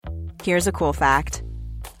Here's a cool fact.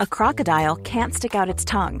 A crocodile can't stick out its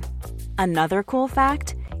tongue. Another cool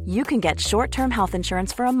fact, you can get short-term health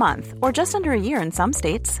insurance for a month or just under a year in some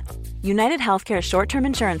states. United Healthcare short-term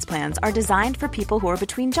insurance plans are designed for people who are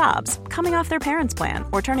between jobs, coming off their parents' plan,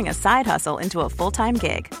 or turning a side hustle into a full-time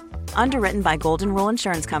gig. Underwritten by Golden Rule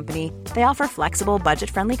Insurance Company, they offer flexible,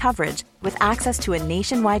 budget-friendly coverage with access to a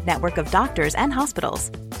nationwide network of doctors and hospitals.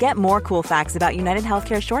 Get more cool facts about United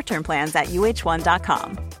Healthcare short-term plans at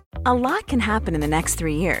uh1.com. A lot can happen in the next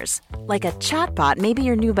 3 years. Like a chatbot may be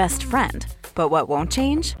your new best friend. But what won't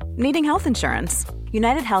change? Needing health insurance.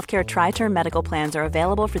 United Healthcare Tri-Term Medical Plans are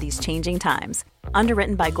available for these changing times.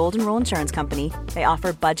 Underwritten by Golden Rule Insurance Company, they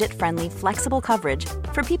offer budget-friendly, flexible coverage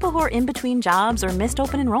for people who are in between jobs or missed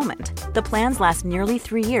open enrollment. The plans last nearly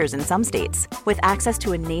 3 years in some states, with access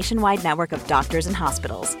to a nationwide network of doctors and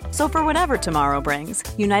hospitals. So for whatever tomorrow brings,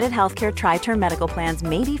 United Healthcare Tri-Term Medical Plans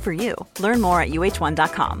may be for you. Learn more at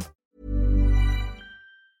uh1.com.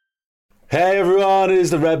 Hey everyone, it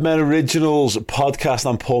is the Redmen Originals podcast.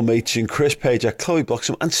 I'm Paul Machin, Chris Page, Chloe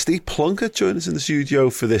Bloxham and Steve Plunkett join us in the studio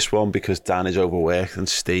for this one because Dan is overworked and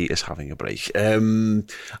Steve is having a break. And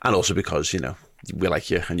also because, you know, we like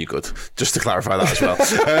you and you're good. Just to clarify that as well.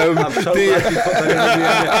 I'm so glad you put that in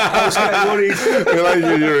the I was getting worried. We like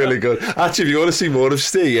you, you're really good. Actually, if you want to see more of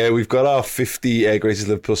Steve, we've got our 50 greatest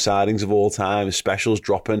Liverpool sightings of all time specials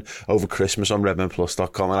dropping over Christmas on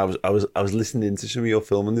redmenplus.com, and I was listening to some of your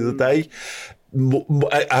filming the other day.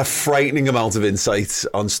 A frightening amount of insight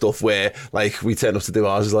on stuff where, like, we turn up to do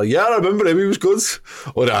ours, is like, yeah, I remember him, he was good,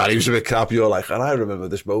 or nah, he was a bit crap. You're like, and I remember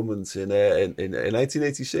this moment in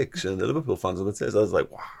 1986, and the Liverpool fans on the test. I was like,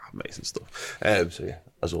 wow, amazing stuff. So yeah,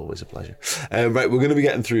 as always, a pleasure. Right, we're going to be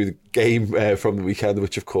getting through the game from the weekend,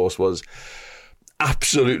 which of course was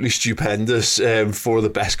absolutely stupendous. Four of the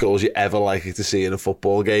best goals you're ever likely to see in a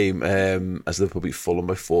football game, as Liverpool beat Fulham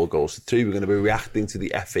by 4-3. We're going to be reacting to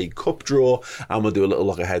the FA Cup draw, and we'll do a little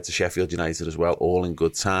look ahead to Sheffield United as well, all in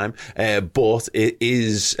good time. But it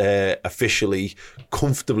is officially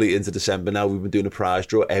comfortably into December now. We've been doing a prize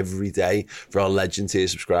draw every day for our Legend tier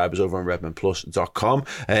subscribers over on redmenplus.com,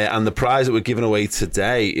 and the prize that we're giving away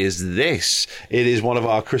today is this. It is one of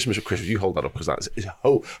our Christmas, you hold that up because that is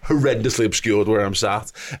horrendously obscured where I'm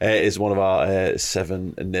sat. Is one of our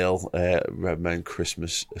 7-0 Redmen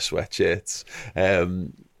Christmas sweatshirts,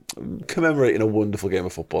 commemorating a wonderful game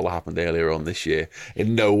of football that happened earlier on this year.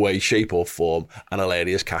 In no way, shape or form an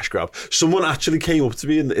hilarious cash grab. Someone actually came up to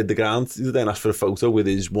me in the ground the other day and asked for a photo with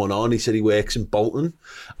his one on. He said he works in Bolton,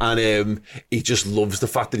 and he just loves the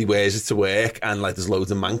fact that he wears it to work, and like there's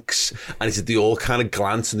loads of Manx, and he said they all kind of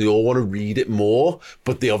glance and they all want to read it more,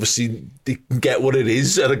 but they can get what it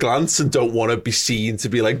is at a glance and don't want to be seen to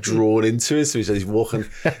be like drawn into it. So he said he's walking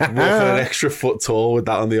an extra foot tall with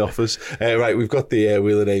that on the office. Right, we've got the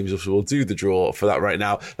wheel of names, so we'll do the draw for that right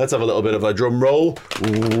now. Let's have a little bit of a drum roll.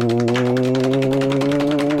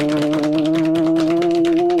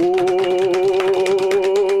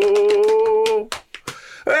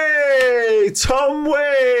 Hey, Tom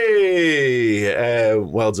Way!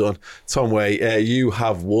 Well done, Tom Way. You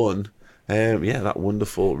have won. That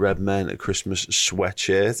wonderful Redmen Christmas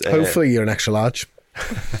sweatshirt. Hopefully you're an extra large.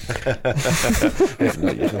 If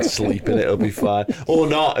not, you can sleep in it, it'll be fine. Or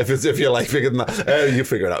not, if you're like figuring that, you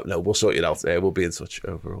figure it out. No, we'll sort it out. We'll be in touch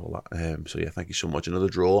over all that. So yeah, thank you so much. Another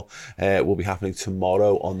draw will be happening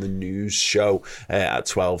tomorrow on the news show at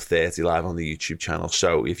 12:30 live on the YouTube channel.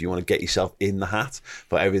 So if you want to get yourself in the hat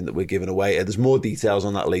for everything that we're giving away, there's more details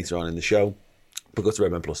on that later on in the show. But go to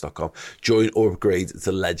redmenplus.com, join or upgrade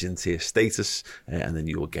to Legend tier status, and then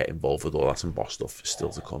you will get involved with all that and boss stuff still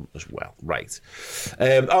to come as well. Right.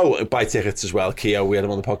 Buy tickets as well. Keo, we had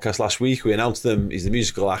him on the podcast last week. We announced them. He's the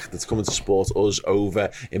musical act that's coming to support us over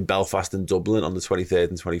in Belfast and Dublin on the 23rd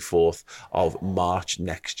and 24th of March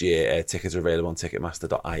next year. Tickets are available on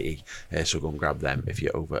ticketmaster.ie, so go and grab them if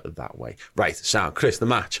you're over that way. Right, sound. Chris, the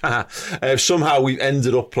match. Somehow we've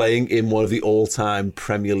ended up playing in one of the all-time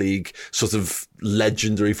Premier League sort of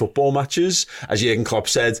legendary football matches. As Jurgen Klopp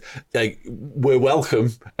said, like, we're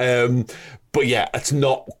welcome. But yeah, it's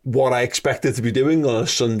not what I expected to be doing on a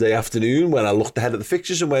Sunday afternoon when I looked ahead at the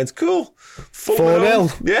fixtures and went, cool,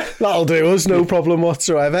 4-0. Yeah, that'll do us, no problem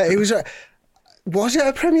whatsoever. It was it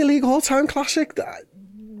a Premier League all-time classic?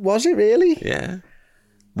 Was it really? Yeah.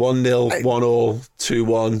 1-0, 1-1,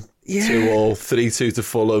 2-1, 2-2, 3-2 to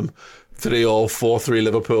Fulham, 3-3, 4-3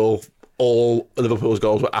 Liverpool. All Liverpool's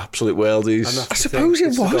goals were absolute worldies. I suppose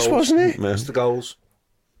it was, wasn't it? That's the goals.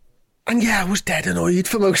 And yeah, I was dead annoyed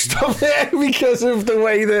for most of it because of the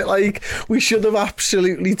way that, like, we should have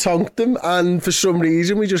absolutely tonked them. And for some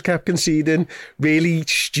reason, we just kept conceding really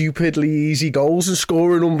stupidly easy goals and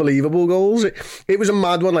scoring unbelievable goals. It was a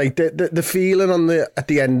mad one. Like, the feeling at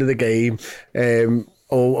the end of the game,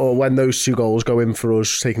 or when those 2 goals go in for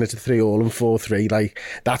us, taking it to 3-3 and 4-3, like,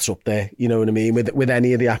 that's up there, you know what I mean, with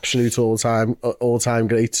any of the absolute all-time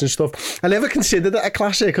greats and stuff. I never considered it a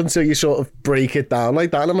classic until you sort of break it down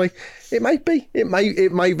like that, and I'm like, it might be, it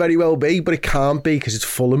might very well be, but it can't be because it's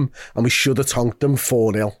Fulham, and we should have tonked them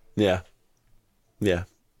 4-0. Yeah.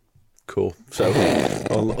 Cool. So,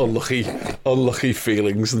 unlucky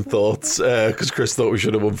feelings and thoughts, because Chris thought we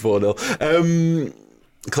should have won 4-0.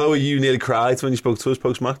 Chloe, you nearly cried when you spoke to us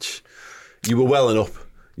post-match. You were welling up.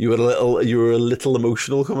 You were a little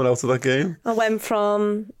emotional coming out of that game. I went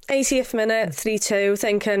from 80th minute 3-2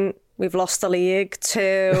 thinking we've lost the league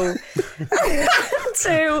to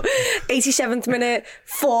 87th minute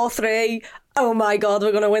 4-3. Oh my God,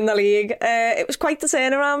 we're going to win the league. It was quite the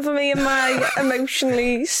turnaround for me in my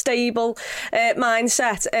emotionally stable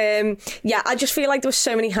mindset. I just feel like there was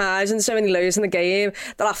so many highs and so many lows in the game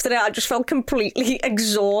that after it I just felt completely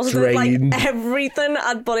exhausted. Drained. Like everything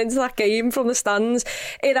I'd put into that game from the stands.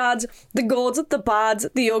 It had the good, the bad,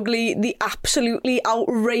 the ugly, the absolutely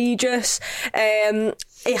outrageous.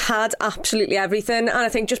 It had absolutely everything, and I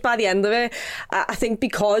think just by the end of it, I think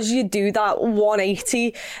because you do that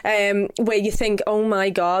 180 where you think, oh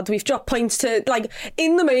my God, we've dropped points to, like,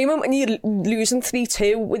 in the moment when you're losing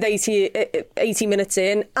 3-2 with 80 minutes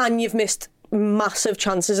in and you've missed massive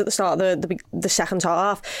chances at the start of the second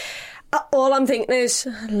half, all I'm thinking is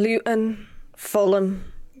Luton, Fulham,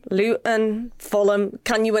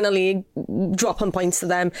 can you win a league dropping points to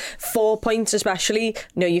them? 4 points especially,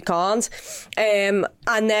 no you can't. And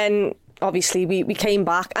then obviously we came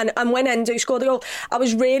back, and when Endo scored the goal, I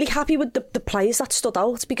was really happy with the players that stood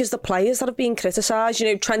out, because the players that have been criticised, you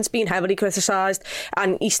know, Trent's been heavily criticised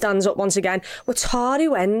and he stands up once again.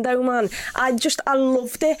 Wataru Endo, man, I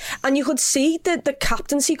loved it, and you could see the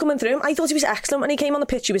captaincy coming through him. I thought he was excellent when he came on the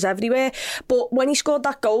pitch. He was everywhere, but when he scored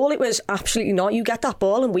that goal, it was absolutely not. You get that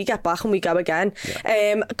ball and we get back and we go again.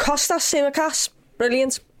 Kostas Tsimikas,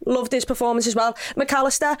 brilliant. Loved his performance as well.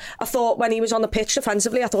 McAllister, I thought when he was on the pitch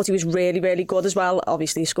defensively, I thought he was really, really good as well.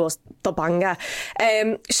 Obviously, he scores the banger.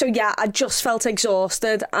 I just felt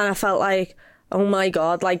exhausted, and I felt like, oh my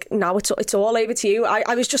God, like now it's all over to you.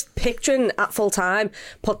 I was just picturing at full time,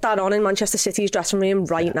 put that on in Manchester City's dressing room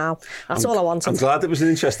right now. That's all I wanted. I'm glad it was an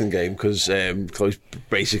interesting game, because Chloe's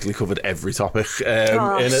basically covered every topic in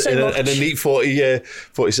a neat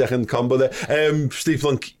 40-second combo there. Steve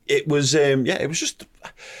Plunk, it was just...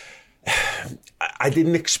 I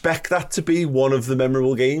didn't expect that to be one of the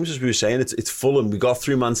memorable games, as we were saying. It's Fulham. We got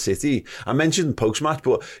through Man City. I mentioned post-match,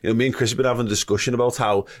 but me and Chris have been having a discussion about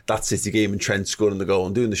how that City game and Trent scoring the goal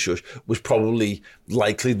and doing the shush was probably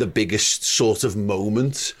likely the biggest sort of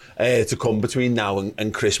moment to come between now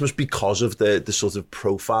and Christmas, because of the sort of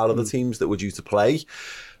profile of the teams that were due to play.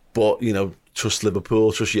 But, trust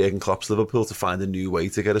Liverpool, trust Jurgen Klopp's Liverpool to find a new way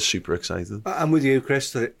to get us super excited. I'm with you,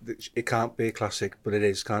 Chris, that it can't be a classic, but it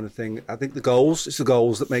is kind of thing. I think it's the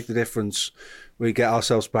goals that make the difference. We get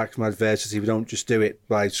ourselves back from adversity. We don't just do it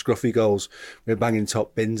by scruffy goals. We're banging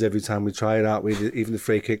top bins every time we try it out. Even the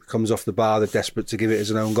free kick comes off the bar, they're desperate to give it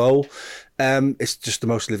as an own goal. It's just the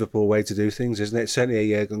most Liverpool way to do things, isn't it? It's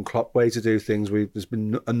certainly a Jurgen Klopp way to do things. There's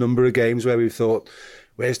been a number of games where we've thought,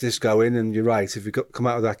 where's this going? And you're right, if you come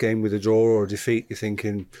out of that game with a draw or a defeat, you're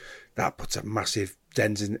thinking that puts a massive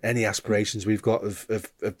dent in any aspirations we've got of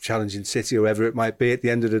challenging City or whoever it might be at the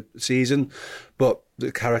end of the season. But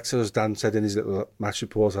the character, as Dan said in his little match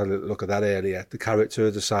report, I had a look at that earlier, the character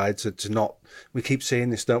of the side to not, we keep saying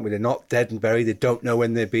this, don't we? They're not dead and buried. They don't know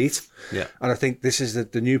when they're beat. Yeah. And I think this is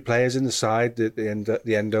the new players in the side, the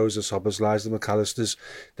Endos, the Szoboszlais, the McAllisters.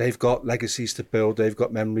 They've got legacies to build. They've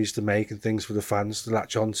got memories to make and things for the fans to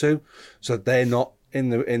latch onto. So they're not in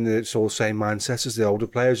the sort of same mindset as the older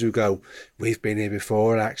players who go, we've been here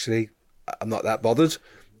before and actually I'm not that bothered.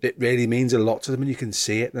 It really means a lot to them, and you can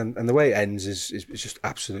see it. And the way it ends is just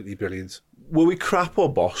absolutely brilliant. Were we crap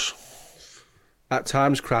or boss? At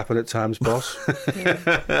times crap and at times boss.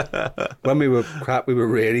 When we were crap, we were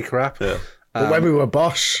really crap. Yeah. But when we were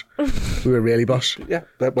boss, we were really boss. Yeah,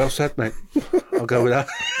 well said, mate. I'll go with that.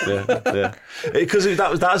 Yeah. Because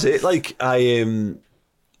that's it. Like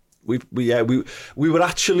we were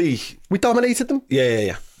actually, we dominated them.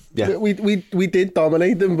 Yeah. We did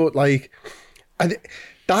dominate them, but like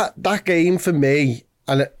that game for me,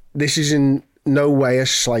 and this is in no way a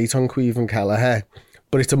slight on Caoimhin Kelleher,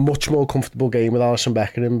 but it's a much more comfortable game with Alisson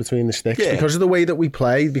Becker in between the sticks. Because of the way that we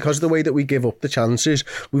play, because of the way that we give up the chances,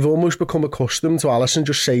 we've almost become accustomed to Alisson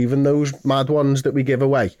just saving those mad ones that we give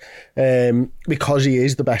away, because he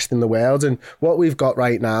is the best in the world. And what we've got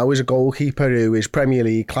right now is a goalkeeper who is Premier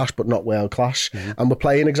League class but not world class, and we're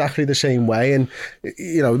playing exactly the same way. And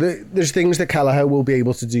you know, there's things that Kelleher will be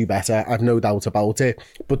able to do better, I've no doubt about it,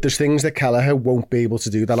 but there's things that Kelleher won't be able to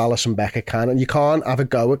do that Alisson Becker can, and you can't have a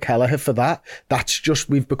go at Kelleher for that. That's just,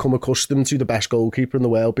 we've become accustomed to the best goalkeeper in the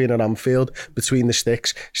world being at Anfield between the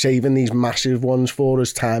sticks, saving these massive ones for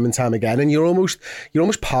us time and time again, and you almost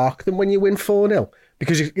park them when you win 4-0.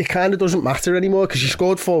 Because it kind of doesn't matter anymore, because he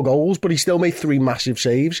scored 4 goals, but he still made 3 massive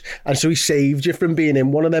saves. And so he saved you from being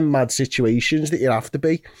in one of them mad situations that you have to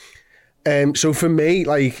be. So for me,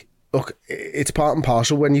 like, look, it's part and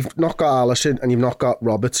parcel. When you've not got Alisson and you've not got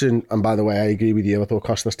Robertson, and by the way, I agree with you, I thought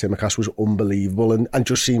Kostas Tsimikas was unbelievable and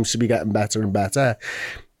just seems to be getting better and better.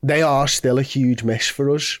 They are still a huge miss for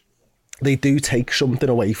us. They do take something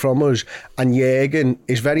away from us, and Jürgen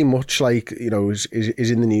is very much like, you know, is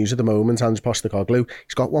in the news at the moment, Hans Postecoglou.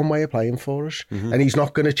 He's got one way of playing for us, and he's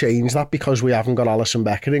not going to change that because we haven't got Alisson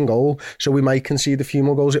Becker in goal. So we might concede a few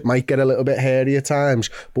more goals. It might get a little bit hairy at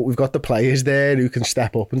times, but we've got the players there who can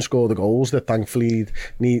step up and score the goals that thankfully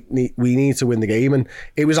we need to win the game. And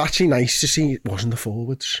it was actually nice to see it wasn't the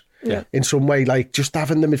forwards. Yeah. In some way, like just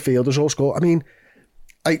having the midfielders all score. I mean,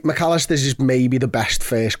 McAllister's is maybe the best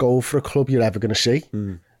first goal for a club you're ever going to see.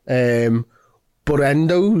 But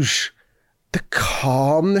Endo's, the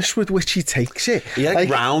calmness with which he takes it. He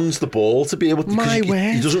rounds the ball to be able to...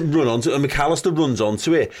 He doesn't run onto it, and McAllister runs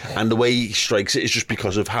onto it, and the way he strikes it is just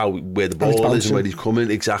because of where the ball is and where he's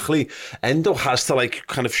coming. Exactly. Endo has to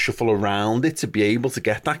kind of shuffle around it to be able to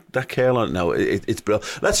get that curl on. No, it's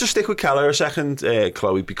brilliant. Let's just stick with Kelleher a second,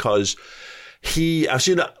 Chloe, because... I've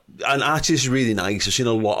seen that, and actually this is really nice. I've seen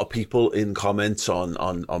a lot of people in comments on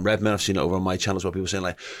Redmen. I've seen it over on my channel as well. People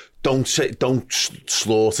saying don't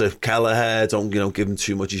slaughter Kelleher. Don't give him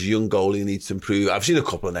too much. He's a young goalie. He needs to improve. I've seen a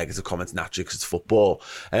couple of negative comments naturally because it's football.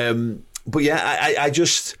 But yeah,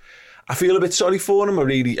 I feel a bit sorry for him. I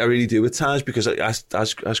really do at times, because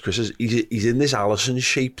as Chris says, he's in this Alisson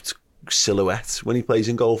shaped silhouette when he plays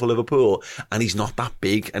in goal for Liverpool, and he's not that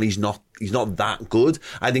big, and he's not that good.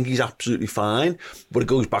 I think he's absolutely fine, but it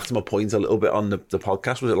goes back to my point a little bit on the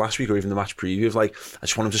podcast, was it last week or even the match preview, of I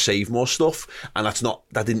just want him to save more stuff, and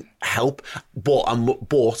that didn't help. But on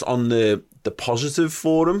the positive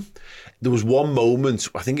for him, there was one moment,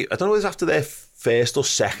 I don't know if it was after their first or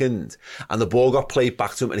second, and the ball got played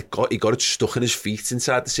back to him, and he got it stuck in his feet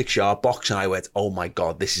inside the 6-yard box, and I went, oh my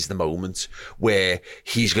God, this is the moment where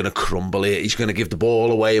he's going to crumble it, he's going to give the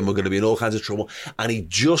ball away, and we're going to be in all kinds of trouble. And he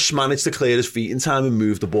just managed to clear his feet in time and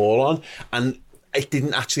move the ball on, and it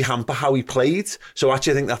didn't actually hamper how he played. So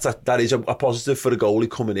actually I think that is a positive for the goalie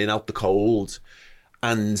coming in out the cold.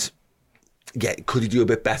 And yeah, could he do a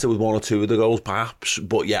bit better with 1 or 2 of the goals, perhaps?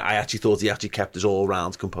 But yeah, I actually thought he actually kept his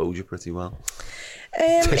all-round composure pretty well.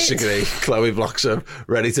 Disagree. Chloe blocks him,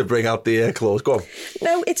 ready to bring out the clause. Go on.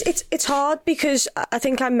 No, it's hard, because I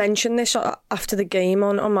think I mentioned this after the game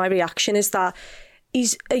on my reaction, is that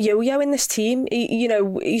he's a yo-yo in this team.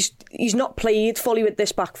 He's not played fully with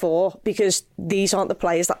this back four, because these aren't the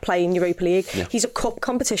players that play in Europa League. Yeah. He's a cup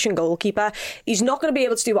competition goalkeeper. He's not going to be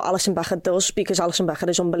able to do what Alisson Becker does, because Alisson Becker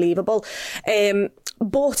is unbelievable.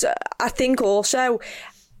 But I think also,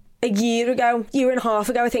 a year and a half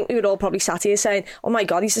ago, I think we were all probably sat here saying, oh my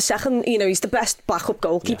God, he's the second, he's the best backup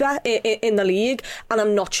goalkeeper in the league. And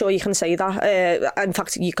I'm not sure you can say that. In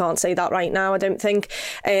fact, you can't say that right now, I don't think.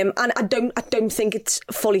 And I don't think it's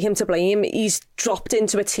fully him to blame. He's dropped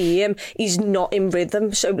into a team. He's not in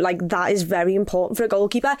rhythm. So that is very important for a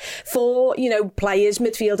goalkeeper. For, players,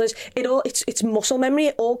 midfielders, it's muscle memory.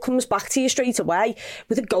 It all comes back to you straight away.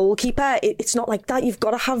 With a goalkeeper, it's not like that. You've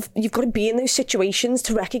got to be in those situations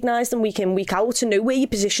to recognise them week in, week out, to know where your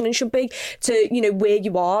positioning should be, to where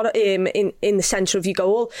you are in the centre of your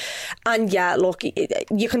goal. And yeah, look,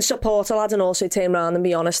 you can support a lad and also turn around and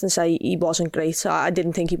be honest and say he wasn't great. I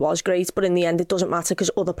didn't think he was great, but in the end it doesn't matter,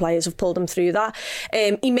 because other players have pulled him through that.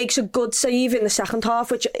 He makes a good save in the second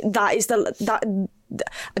half, which I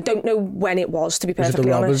don't know when it was, to be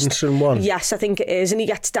perfectly honest. Is it the Robinson one? Yes, I think it is, and he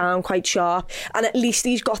gets down quite sharp, and at least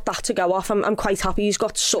he's got that to go off. I'm quite happy he's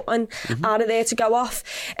got something out of there to go off.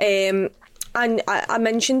 And I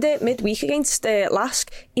mentioned it midweek against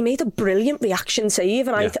Lask. He made a brilliant reaction save,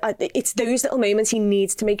 and it's those little moments he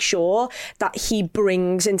needs to make sure that he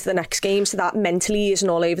brings into the next game, so that mentally he isn't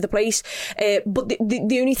all over the place. But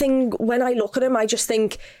the only thing, when I look at him, I just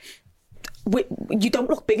think, you don't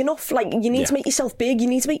look big enough. Like, you need to make yourself big. You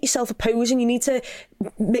need to make yourself opposing. You need to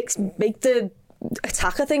make the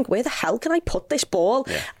attacker think, where the hell can I put this ball?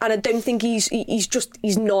 And I don't think he's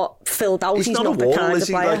not filled out. He's not a the wall, kind is of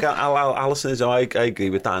he? player. Like Alisson is. I agree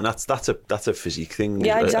with that, and that's a physique thing,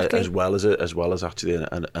 exactly. as well as actually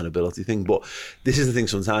an ability thing. But this is the thing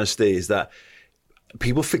sometimes, Steve, is that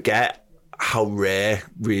people forget how rare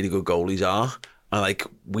really good goalies are, and like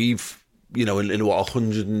we've, in what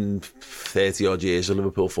 130 odd years of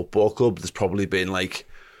Liverpool Football Club, there's probably been like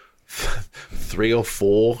 3 or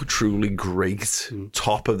 4 truly great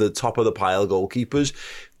top of the pile goalkeepers.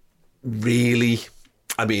 Really,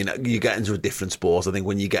 I mean, you get into a different sport, I think,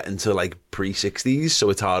 when you get into like pre-60s, so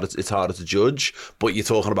it's harder to judge. But you're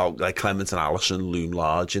talking about like Clement and Alisson loom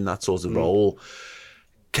large in that sort of role.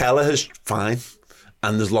 Kelleher's fine,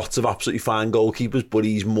 and there's lots of absolutely fine goalkeepers, but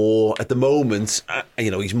he's more, at the moment,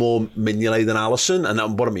 he's more Mignolet than Alisson.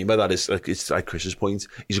 And what I mean by that is, like, it's like Chris's point,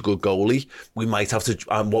 he's a good goalie. We might have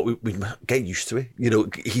to, we get used to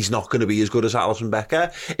it. He's not going to be as good as Alisson Becker.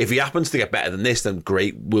 If he happens to get better than this, then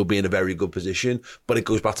great, we'll be in a very good position. But it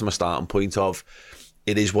goes back to my starting point of,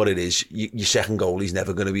 it is what it is. Your second goalie is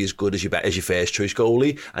never going to be as good as your first choice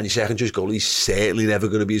goalie, and your second choice goalie is certainly never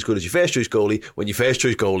going to be as good as your first choice goalie when your first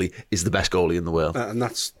choice goalie is the best goalie in the world. And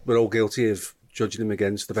we're all guilty of judging him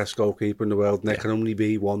against the best goalkeeper in the world, and there can only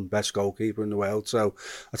be one best goalkeeper in the world. So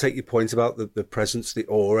I take your point about the presence, the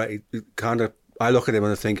aura. I look at him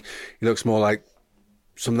and I think he looks more like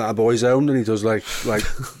something that our boys own, and he does like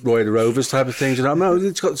Roy the Rovers type of things. No,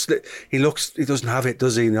 he doesn't have it,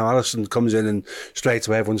 does he? Alisson comes in and straight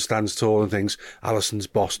away everyone stands tall and thinks, Alisson's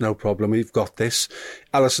boss, no problem, we've got this.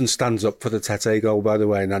 Alisson stands up for the Tete goal, by the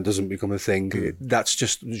way, and that doesn't become a thing. That's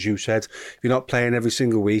just, as you said, if you're not playing every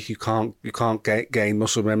single week, you can't gain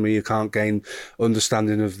muscle memory, you can't gain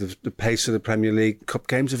understanding of the pace of the Premier League. Cup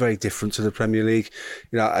games are very different to the Premier League.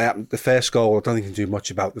 The first goal, I don't think you can do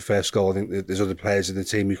much about the first goal. I think there's other players in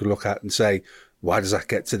the team you can look at and say, why does that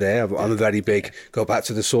get to there? I'm a very big, go back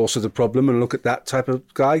to the source of the problem and look at that type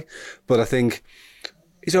of guy. But I think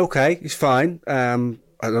he's okay, he's fine.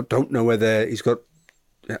 I don't know whether he's got,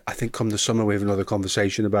 I think come the summer we have another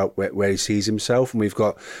conversation about where he sees himself, and we've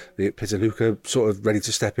got the Pitaluka sort of ready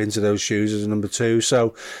to step into those shoes as a number 2.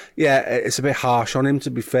 So yeah, it's a bit harsh on him,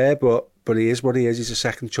 to be fair, but he is what he is. He's a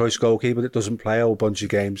second choice goalkeeper that doesn't play a whole bunch of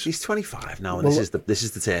games. He's 25 now, and this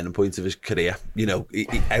is the turning point of his career.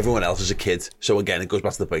 Everyone else is a kid. So again, it goes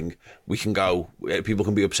back to the thing. People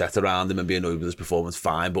can be upset around him and be annoyed with his performance,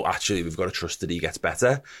 fine, but actually we've got to trust that he gets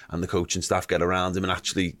better, and the coaching staff get around him, and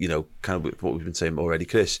actually, kind of what we've been saying already,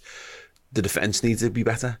 Chris, the defence needs to be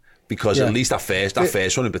better, because at least that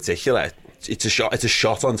first one in particular, it's a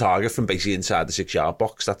shot on target from basically inside the 6-yard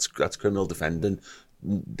box. That's criminal defending.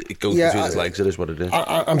 It goes between his legs. It is what it is.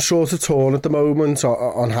 I'm sort of torn at the moment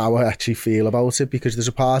on how I actually feel about it, because there's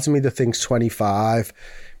a part of me that thinks 25,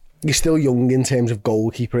 you're still young in terms of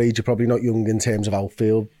goalkeeper age. You're probably not young in terms of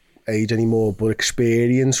outfield age anymore, but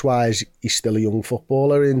experience wise he's still a young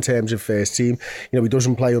footballer in terms of first team. He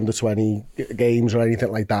doesn't play under 20 games or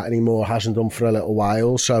anything like that anymore, hasn't done for a little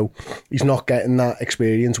while, so he's not getting that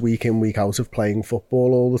experience week in, week out of playing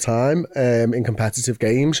football all the time in competitive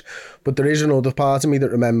games. But there is another part of me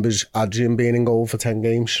that remembers Adrian being in goal for 10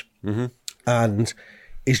 games, and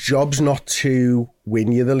his job's not to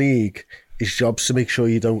win you the league, his job's to make sure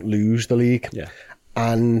you don't lose the league.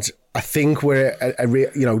 And I think we're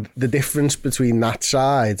the difference between that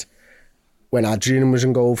side when Adrian was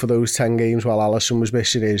in goal for those 10 games while Alisson was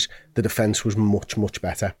missing is the defence was much, much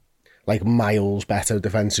better. Like miles better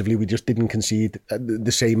defensively. We just didn't concede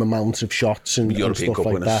the same amount of shots and stuff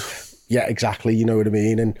like that. Yeah, exactly. You know what I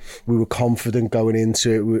mean? And we were confident going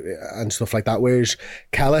into it and stuff like that. Whereas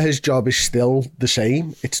Kelleher's job is still the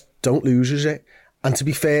same. It's don't lose us it. And to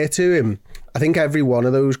be fair to him, I think every one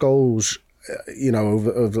of those goals,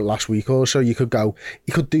 over the last week or so, you could go,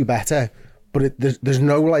 he could do better, but there's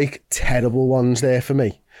no like terrible ones there for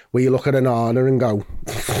me where you look at an Arna and go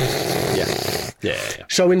yeah.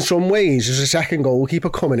 So in some ways, as a second goalkeeper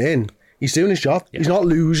coming in, he's doing his job. He's not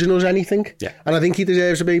losing us anything. And I think he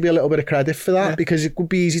deserves maybe a little bit of credit for that, because it would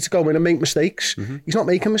be easy to go in and make mistakes. He's not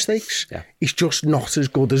making mistakes. He's just not as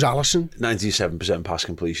good as Alisson. 97% pass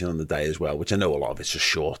completion on the day as well, which I know a lot of it's just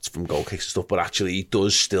short from goal kicks and stuff, but actually he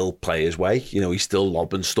does still play his way. He's still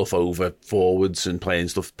lobbing stuff over forwards and playing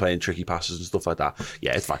tricky passes and stuff like that.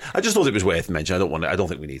 Yeah, it's fine. I just thought it was worth mentioning. I don't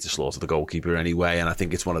think we need to slaughter the goalkeeper anyway, and I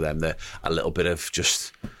think it's one of them that a little bit of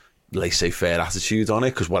just laissez-faire attitude on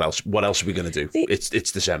it, because what else are we going to do? It's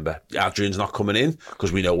December. Adrian's not coming in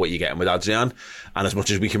because we know what you're getting with Adrian, and as much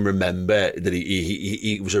as we can remember that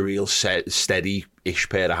he was a real steady-ish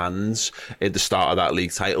pair of hands at the start of that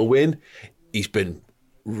league title win, he's been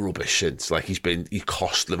rubbish since. Like, he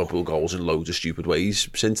cost Liverpool goals in loads of stupid ways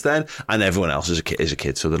since then, and everyone else is a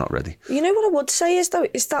kid, so they're not ready. You know what I would say is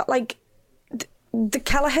that like the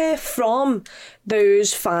Kelleher from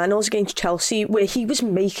those finals against Chelsea, where he was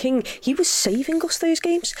saving us those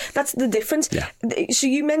games. That's the difference. Yeah. So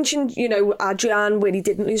you mentioned, Adrian, where he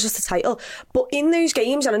didn't lose us the title, but in those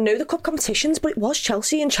games, and I know the cup competitions, but it was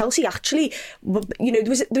Chelsea, and Chelsea actually, there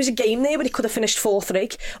was a game there where he could have finished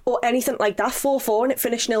 4-3 or anything like that, 4-4, and it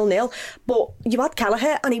finished 0-0. But you had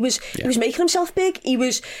Kelleher, and he was making himself big.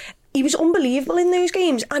 He was unbelievable in those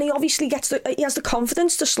games, and he obviously he has the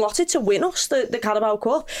confidence to slot it to win us the Carabao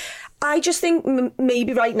Cup. I just think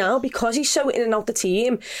maybe right now, because he's so in and out the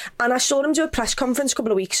team, and I saw him do a press conference a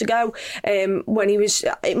couple of weeks ago when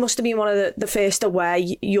it must have been one of the first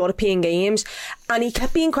away European games, and he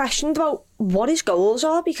kept being questioned about what his goals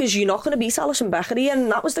are, because you're not going to beat Alisson Becker,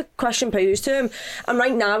 and that was the question posed to him. And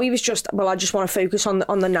right now he was just, I just want to focus on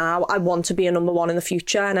the now. I want to be a number one in the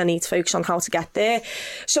future, and I need to focus on how to get there.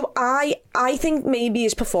 So I think maybe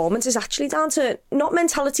his performance is actually down to not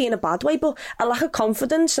mentality in a bad way, but a lack of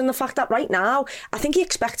confidence, and the fact that right now, I think he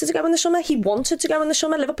expected to go in the summer. He wanted to go in the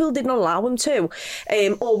summer. Liverpool didn't allow him to,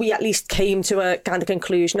 or we at least came to a kind of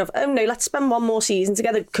conclusion of, oh no, let's spend one more season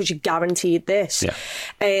together because you're guaranteed this.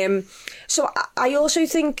 Yeah. So I also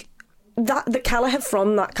think that the Kelleher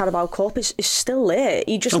from that Carabao Cup is still there.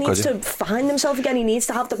 He just needs to find himself again. He needs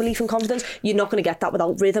to have the belief and confidence. You're not going to get that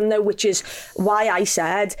without rhythm, though, which is why I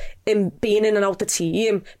said him being in and out the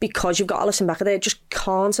team, because you've got Alisson Becker there, just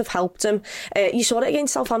can't have helped him. You saw it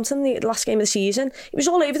against Southampton, the last game of the season. He was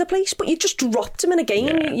all over the place, but you just dropped him in a game.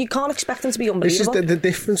 Yeah. You can't expect him to be unbelievable. This is the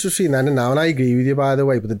difference between then and now, and I agree with you, by the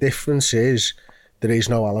way, but the difference is there is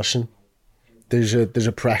no Alisson. There's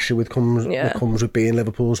a pressure that comes with being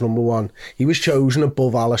Liverpool's number one. He was chosen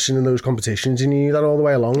above Alisson in those competitions, and he knew that all the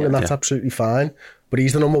way along, and that's absolutely fine. But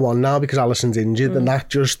he's the number one now because Alisson's injured, and that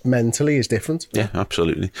just mentally is different. Yeah,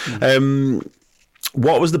 absolutely.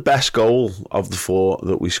 What was the best goal of the four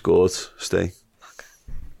that we scored, Steve?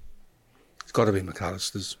 It's got to be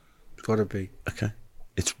McAllister's. It's got to be. Okay.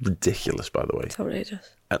 It's ridiculous, by the way. It's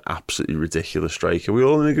outrageous. An absolutely ridiculous strike. Are we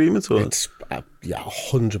all in agreement? Or? It's 100%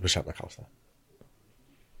 McAllister.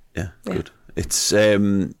 Yeah, good. It's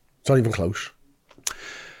not even close.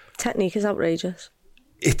 Technique is outrageous.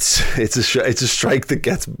 It's a strike that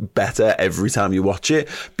gets better every time you watch it,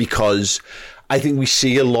 because I think we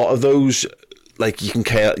see a lot of those. Like,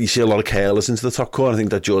 you see a lot of careless into the top corner. I think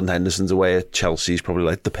that Jordan Henderson's away at Chelsea is probably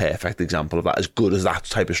like the perfect example of that, as good as that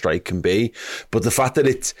type of strike can be. But the fact that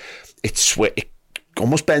it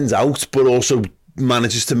almost bends out, but also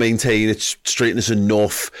manages to maintain its straightness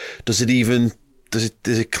enough. Does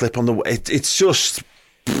it clip on the way? It's just...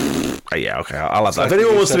 yeah, okay, I'll have that. If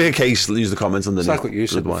anyone wants to make a case, use the comments underneath. It's like what you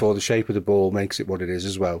said before, the shape of the ball makes it what it is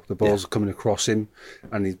as well. The ball's coming across him,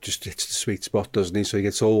 and he just hits the sweet spot, doesn't he? So he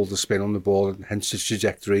gets all the spin on the ball, and hence his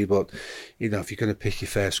trajectory. But, if you're going to pick your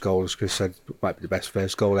first goal, as Chris said, it might be the best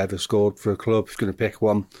first goal ever scored for a club. If you're going to pick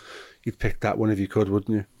one, you'd pick that one if you could,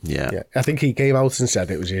 wouldn't you? Yeah. I think he came out and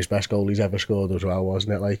said it was his best goal he's ever scored as well,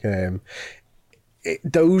 wasn't it? Like,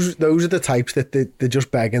 those are the types that they're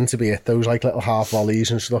just begging to be it. Those like little half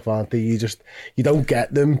volleys and stuff, aren't they? You don't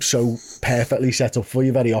get them so perfectly set up for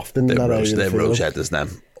you very often. They're rose headers,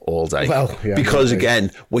 them all day. Well, yeah, because again,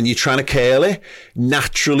 when you're trying to curl it,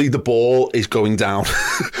 naturally the ball is going down.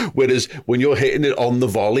 Whereas when you're hitting it on the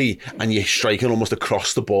volley and you're striking almost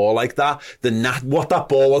across the ball like that, what that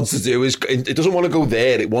ball wants to do is, it doesn't want to go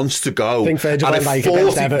there, it wants to go. I think Virgil van Dijk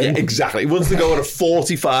against Everton. Yeah, exactly. It wants to go at a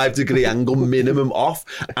 45-degree angle minimum off,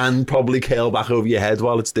 and probably curl back over your head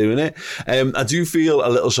while it's doing it. I do feel a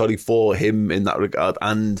little sorry for him in that regard,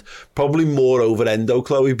 and probably more over Endo,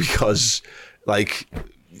 Chloe, because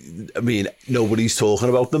nobody's talking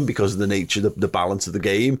about them because of the nature, the balance of the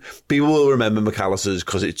game. People will remember McAllister's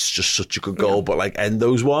because it's just such a good goal, but like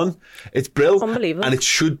Endo's one, it's brilliant. Unbelievable. And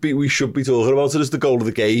we should be talking about it as the goal of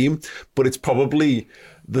the game, but it's probably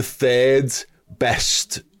the third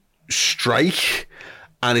best strike,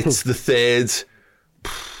 and it's the third.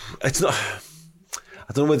 It's not.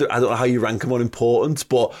 I don't know how you rank them on importance,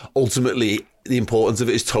 but ultimately the importance of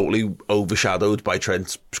it is totally overshadowed by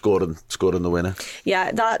Trent scoring the winner.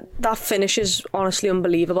 Yeah, that finish is honestly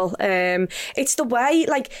unbelievable. It's the way,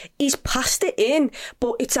 like, he's passed it in,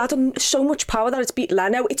 but it's had so much power that it's beat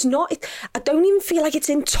Leno. It's not, I don't even feel like it's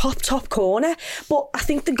in top corner, but I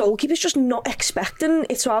think the goalkeeper's just not expecting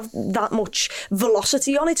it to have that much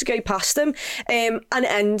velocity on it to go past him. And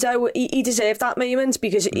Endo, he deserved that moment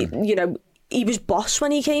because, he was boss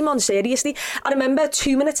when he came on, seriously. I remember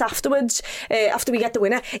 2 minutes afterwards, after we get the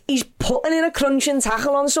winner, he's putting in a crunching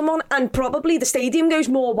tackle on someone, and probably the stadium goes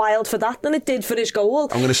more wild for that than it did for his goal.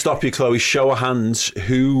 I'm going to stop you, Chloe. Show of hands,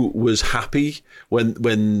 who was happy when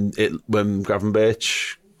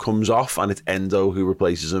Gravenberch comes off and it's Endo who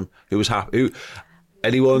replaces him? Who was happy?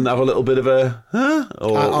 Anyone have a little bit of a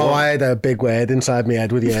I had a big word inside my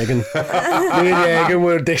head with Jürgen. Me and Jürgen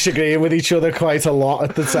were disagreeing with each other quite a lot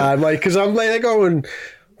at the time, like, because I'm like going,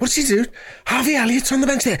 what's he doing? Harvey Elliott's on the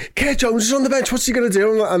bench there. Kurt Jones is on the bench. What's he going to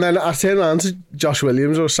do? And then I turned around to Josh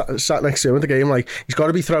Williams, who was sat next to him at the game, like, he's got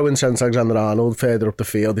to be throwing Trent Alexander-Arnold further up the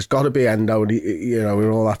field. There's got to be Endo,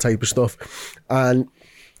 and all that type of stuff. And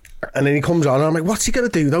then he comes on, and I'm like, what's he going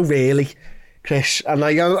to do though, really? Chris, and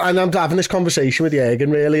I'm having this conversation with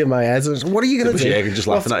Jürgen really in my head. What are you going to do? Jürgen just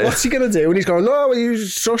laughing at you. What's he going to do? And he's going, no, you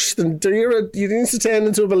trust and you need to turn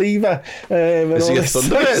into a believer. Is he a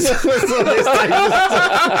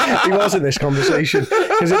Thunderbird? He was in this conversation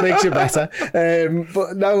because it makes it better.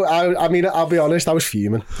 But no, I mean, I'll be honest, I was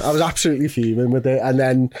fuming. I was absolutely fuming with it. And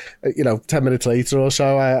then, 10 minutes later or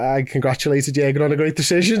so, I congratulated Jürgen on a great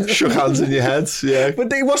decision. Shook hands in your head, yeah.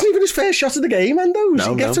 But it wasn't even his first shot of the game, Endo.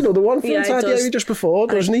 He gets another one from inside. Yeah, just before,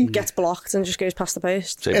 doesn't he? Gets blocked and just goes past the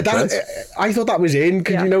post. I thought that was in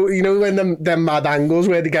because you know when them mad angles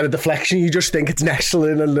where they get a deflection, you just think it's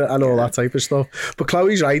nestling and all that type of stuff. But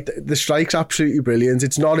Chloe's right. The strike's absolutely brilliant.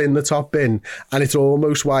 It's not in the top bin, and it's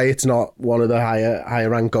almost why it's not one of the higher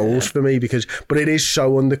ranked goals for me but it is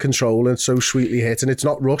so under control and so sweetly hit, and it's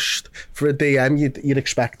not rushed for a DM. You'd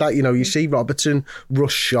expect that. You see Robertson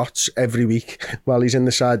rush shots every week while he's in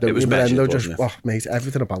the side. It was measured, mate,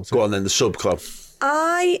 everything about it. Go on then, the sub club.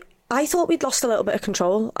 I thought we'd lost a little bit of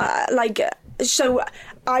control. So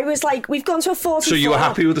I was like, we've gone to a 44. So you were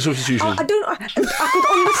happy with the substitution? I could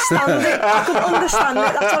understand it.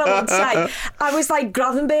 That's what I want to say. I was like,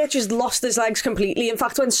 Gravenberch has lost his legs completely. In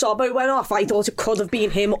fact, when Sobbo went off, I thought it could have been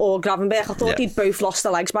him or Gravenberch. I thought they'd both lost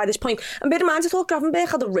their legs by this point. And bear in mind, I thought Gravenberch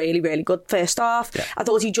had a really, really good first half. Yeah. I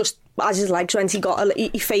thought he just, as his legs went,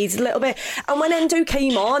 he faded a little bit. And when Endo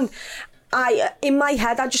came on, in my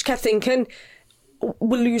head, I just kept thinking,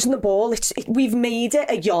 we're losing the ball. We've made it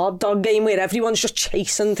a yard dog game where everyone's just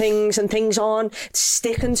chasing things and things aren't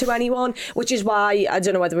sticking to anyone, which is why, I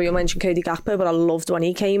don't know whether you'll mention Cody Gakpo, but I loved when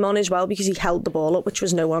he came on as well because he held the ball up, which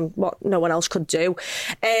was what no one else could do.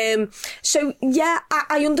 So yeah,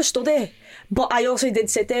 I understood it, but I also did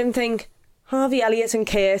sit there and think, Harvey Elliott and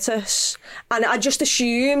Curtis, and I just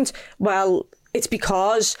assumed, well, it's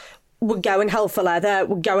because we're going hell for leather.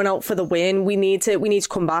 We're going out for the win. We need to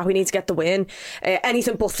come back. We need to get the win.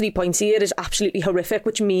 Anything but 3 points here is absolutely horrific,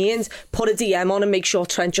 which means put a DM on and make sure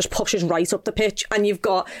Trent just pushes right up the pitch. And you've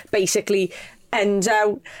got basically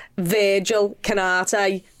Endo, Virgil,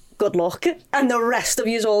 Canate, good luck. And the rest of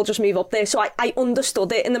yous all just move up there. So I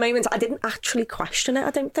understood it in the moment. I didn't actually question it, I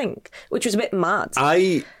don't think, which was a bit mad.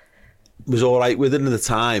 I was all right with it at the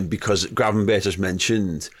time because Gravenberch just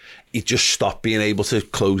mentioned he just stopped being able to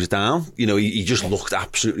close it down. He just looked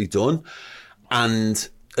absolutely done. And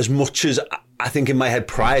as much as I think in my head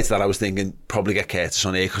prior to that, I was thinking probably get Curtis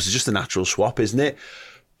on here because it's just a natural swap, isn't it?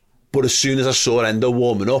 But as soon as I saw Endo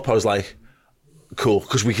warming up, I was like, cool,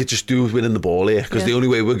 because we could just do with winning the ball here, because the only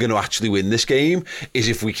way we're going to actually win this game is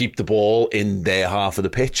if we keep the ball in their half of the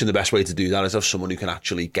pitch, and the best way to do that is have someone who can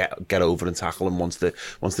actually get over and tackle and wants to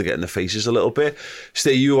get in the faces a little bit.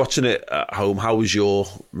 Steve, you were watching it at home. How was your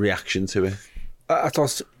reaction to it? I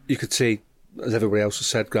thought you could see, as everybody else has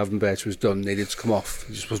said, Gravenberch was done, needed to come off.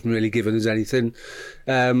 He just wasn't really giving us anything.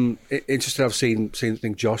 Interesting, I've seen I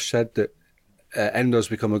think Josh said that Endo's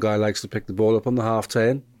become a guy who likes to pick the ball up on the half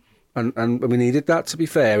turn. And we needed that, to be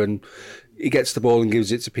fair, and he gets the ball and gives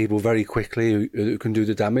it to people very quickly who can do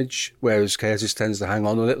the damage, whereas Curtis tends to hang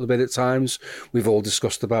on a little bit at times. We've all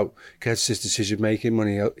discussed about Curtis's decision making when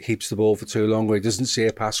he heaps the ball for too long, or he doesn't see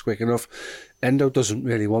a pass quick enough. Endo doesn't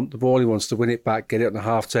really want the ball. He wants to win it back, get it on the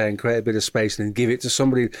half turn, create a bit of space, and then give it to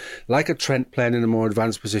somebody like a Trent playing in a more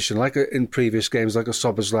advanced position, like in previous games, like a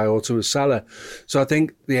Szoboszlai or to a Salah. So I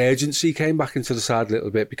think the urgency came back into the side a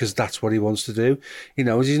little bit because that's what he wants to do. He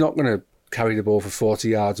knows he's not going to carry the ball for 40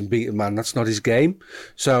 yards and beat a man. That's not his game.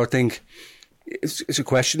 So I think It's a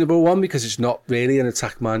questionable one because it's not really an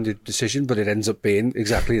attack-minded decision, but it ends up being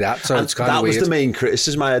exactly that. So it's kind of weird. That was the main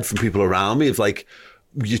criticism I had from people around me of like,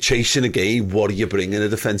 you're chasing a game, what are you bringing a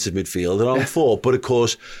defensive midfielder on for? But of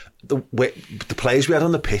course, the players we had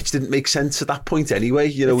on the pitch didn't make sense at that point anyway.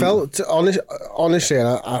 You know, honestly,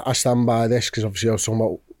 and I stand by this because obviously I was talking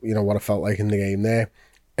about what I felt like in the game there.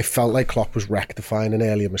 I felt like Klopp was rectifying an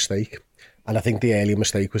earlier mistake. And I think the earlier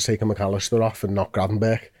mistake was taking McAllister off and not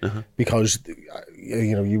Gravenberch because,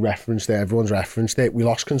 you referenced it, everyone's referenced it. We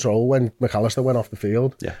lost control when McAllister went off the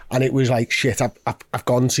field. Yeah. And it was like, shit, I've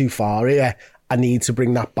gone too far here. I need to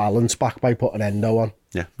bring that balance back by putting Endo on.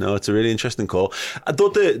 Yeah, no, it's a really interesting call. I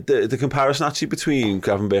thought the comparison actually between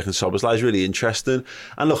Gravenberch and Szoboszlai is really interesting.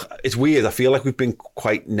 And look, it's weird. I feel like we've been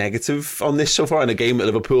quite negative on this so far in a game at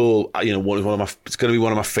Liverpool. It's going to be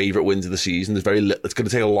one of my favourite wins of the season. It's going to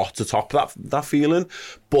take a lot to top that feeling.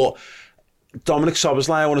 But Dominic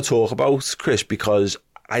Szoboszlai, I want to talk about, Chris, because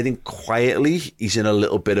I think quietly he's in a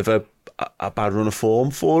little bit of a bad run of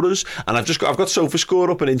form for us, and I've got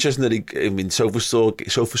SofaScore up, and interesting that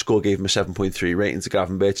SofaScore gave him a 7.3 rating to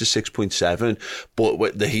Gravenberch, a 6.7,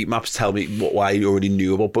 but the heat maps tell me why I already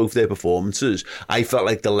knew about both their performances. I felt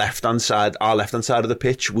like our left hand side of the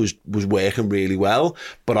pitch was working really well,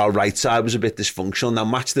 but our right side was a bit dysfunctional. Now,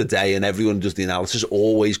 match of the day, and everyone who does the analysis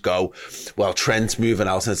always go, well, Trent's moving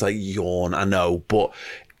out, and it's like, yawn, I know, but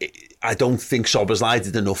I don't think Szoboszlai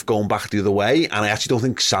did enough going back the other way, and I actually don't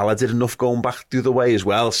think Salah did enough going back the other way as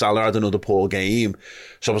well. Salah had another poor game.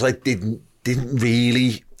 Szoboszlai didn't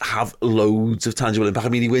really have loads of tangible impact. I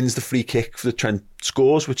mean, he wins the free kick for the Trent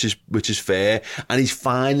scores, which is fair, and he's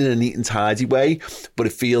fine in a neat and tidy way, but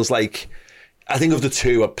it feels like, I think of the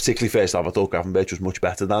two, particularly first half, I thought Gravenberch was much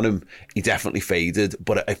better than him. He definitely faded,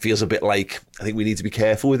 but it feels a bit like, I think we need to be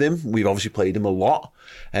careful with him. We've obviously played him a lot.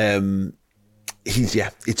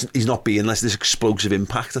 He's not being less this explosive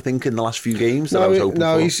impact, I think, in the last few games that I was hoping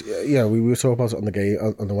for. We were talking about it on the game,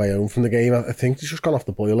 on the way home from the game. I think he's just gone off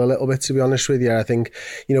the boil a little bit, to be honest with you. I think,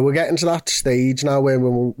 we're getting to that stage now where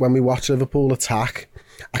when we watch Liverpool attack,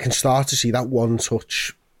 I can start to see that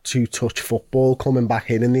one-touch, two-touch football coming back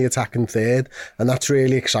in the attacking third, and that's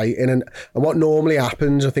really exciting. And what normally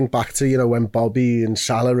happens, I think back to, when Bobby and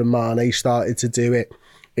Salah and Mane started to do it,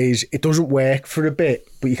 is it doesn't work for a bit,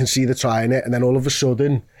 but you can see they're trying it, and then all of a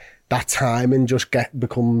sudden that timing just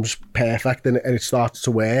becomes perfect, and it starts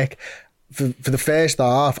to work. For the first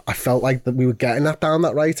half, I felt like that we were getting that down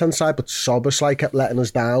that right hand side, but Szoboszlai kept letting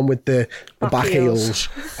us down with the back heels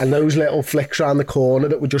and those little flicks around the corner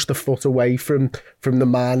that were just a foot away from the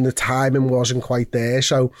man. The timing wasn't quite there,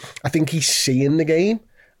 so I think he's seeing the game.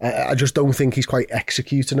 I just don't think he's quite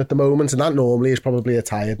executing at the moment, and that normally is probably a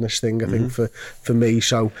tiredness thing, I think, for me.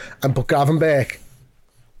 So, but Gravenberch,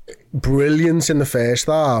 brilliant in the first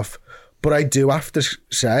half, but I do have to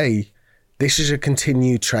say, this is a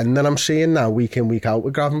continued trend that I'm seeing now, week in, week out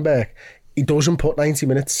with Gravenberch. He doesn't put 90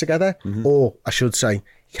 minutes together, or I should say,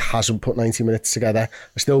 he hasn't put 90 minutes together.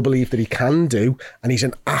 I still believe that he can do, and he's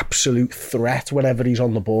an absolute threat whenever he's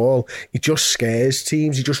on the ball. He just scares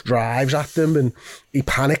teams, he just drives at them, and he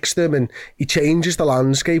panics them, and he changes the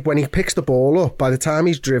landscape. When he picks the ball up, by the time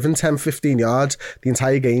he's driven 10-15 yards, the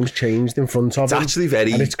entire game's changed in front of him. It's actually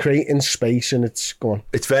very... And it's creating space, and it's gone.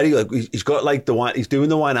 It's very, like, he's got like he's doing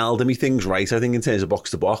the Wijnaldum things right, I think, in terms of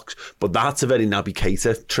box to box, but that's a very Naby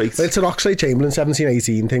Keita trait. It's an Oxlade-Chamberlain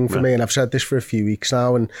 17-18 thing for me, and I've said this for a few weeks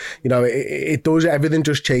now, and it does, everything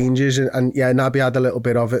just changes, and Naby had a little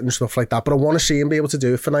bit of it and stuff like that, but I want to see him be able to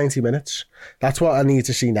do it for 90 minutes. That's what I need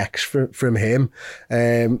to see next from him.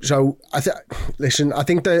 So I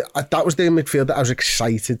think that was the midfield that I was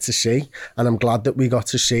excited to see, and I'm glad that we got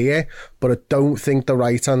to see it, but I don't think the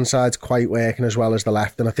right hand side's quite working as well as the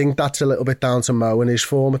left, and I think that's a little bit down to Mo and his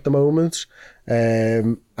form at the moment.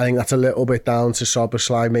 I think that's a little bit down to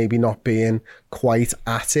Szoboszlai maybe not being quite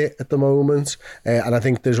at it at the moment, and I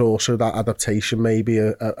think there's also that adaptation maybe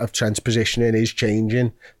of Trent's positioning is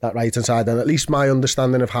changing that right hand side, and at least my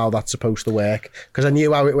understanding of how that's supposed to work, because I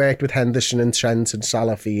knew how it worked with Henderson and Trent and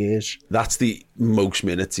Salah for years. That's the most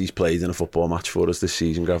minutes he's played in a football match for us this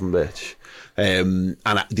season, Gravenberch. And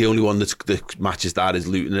the only one that matches that is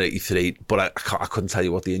Luton at 83, but I couldn't tell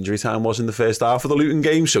you what the injury time was in the first half of the Luton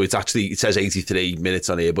game, so it says 83 minutes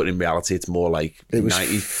on here, but in reality it's more like it was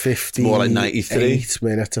 90, 58 more like 93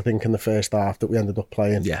 minutes, I think, in the first half that we ended up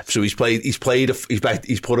playing. Yeah, so he's put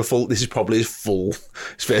a full, this is probably his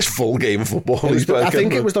first full game of football. I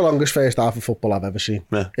think it was the longest first half of football I've ever seen.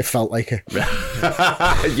 Yeah. It felt like it.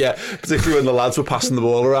 Yeah, particularly when the lads were passing the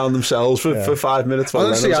ball around themselves for 5 minutes.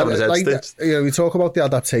 Honestly, we talk about the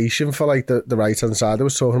adaptation for like the right hand side. I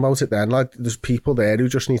was talking about it then. Like, there's people there who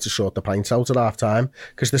just need to sort the pints out at half time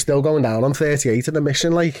because they're still going down on 38 and they're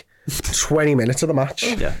missing like 20 minutes of the match.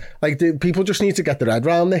 Yeah. Like, the people just need to get their head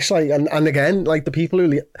around this. Like, and again, like the people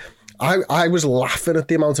who I was laughing at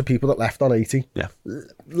the amount of people that left on 80. Yeah.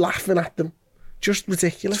 Laughing at them. Just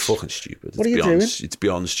ridiculous. It's fucking stupid. What are you doing? It's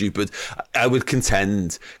beyond stupid. I would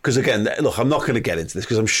contend, because again, look, I'm not going to get into this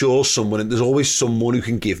because I'm sure there's always someone who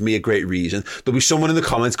can give me a great reason. There'll be someone in the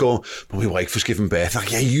comments going, but my wife was giving birth.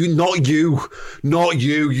 Like, yeah, not you.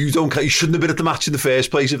 You don't. You shouldn't have been at the match in the first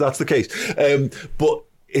place if that's the case. But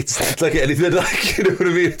it's like anything, like, you know what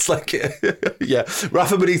I mean? It's like, yeah,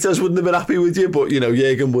 Rafa Benitez wouldn't have been happy with you, but, you know,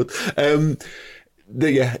 Jürgen would.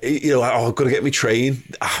 I've got to get me train.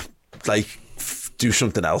 Do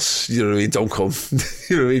something else, you know what I mean? Don't come.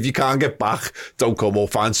 You know, if you can't get back, don't come, or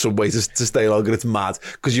find some way to stay longer. It's mad,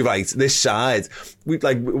 because you're right, this side,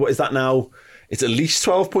 what is that now? It's at least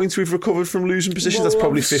 12 points we've recovered from losing positions. That's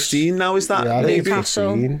probably 15 now, is that? Yeah, maybe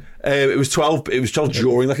 15. It was 12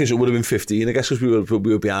 during, like, so it would have been 15, I guess, because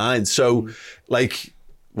we were behind. So, like,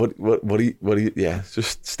 what do you, yeah,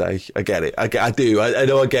 just stay. I get it. I do. I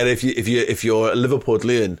know I get it. If you're a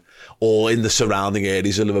Liverpudlian or in the surrounding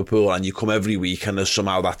areas of Liverpool and you come every week and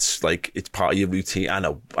somehow that's like, it's part of your routine. I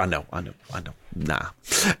know. Nah.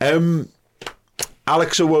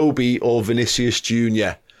 Alex Iwobi or Vinicius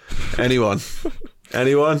Jr.? Anyone?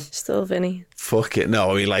 Still Vinny. Fuck it.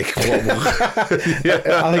 No, I mean, like, what?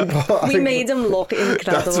 We made him look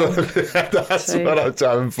incredible. That's what I'm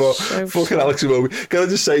trying for. Fucking Alex Iwobi. Can I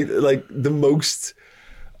just say, like, the most...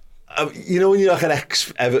 you know, when you're like an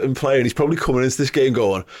ex-Everton player and he's probably coming into this game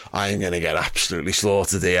going, I'm going to get absolutely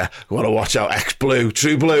slaughtered here. I want to watch out ex-Blue,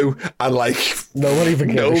 True Blue. And, like... Nobody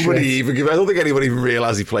even gives I don't think anyone even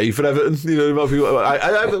realised he played for Everton. You know,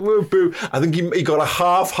 I think he got a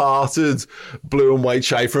half-hearted blue and white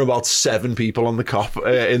shite from about 7 people on the cop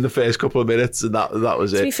in the first couple of minutes, and that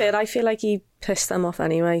was it. To be fair, I feel like he pissed them off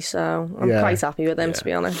anyway, so I'm quite happy with him, to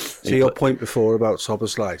be honest. So your point before about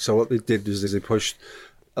Szoboszlai, so what they did was they pushed...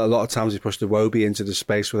 A lot of times he pushed Iwobi into the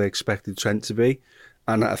space where they expected Trent to be,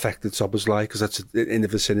 and that affected Szoboszlai because that's in the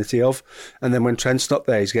vicinity of. And then when Trent's not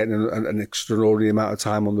there, he's getting an extraordinary amount of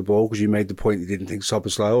time on the ball, because you made the point you didn't think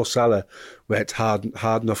Szoboszlai or Salah worked hard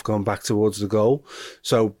enough going back towards the goal.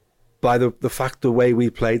 So by the way we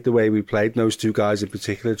played, those two guys in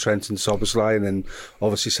particular, Trent and Szoboszlai, and then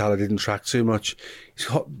obviously Salah didn't track too much. He's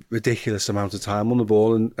got ridiculous amount of time on the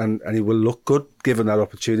ball, and he will look good given that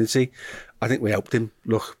opportunity. I think we helped him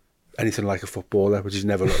look anything like a footballer, which he's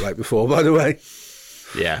never looked like before, by the way.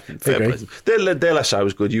 Yeah, fair play. Their left side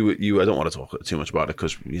was good. I don't want to talk too much about it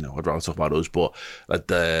because, you know, I'd rather talk about us. But like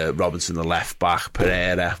the Robinson, the left back,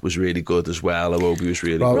 Pereira was really good as well. Iwobi was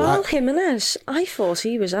really good. Raul Jimenez, I thought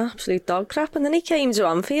he was absolute dog crap, and then he came to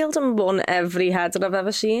Anfield and won every header I've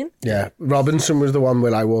ever seen. Yeah, Robinson was the one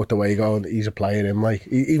where I walked away going, he's a player in. Like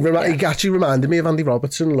he actually reminded me of Andy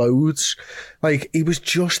Robertson loads. Like, he was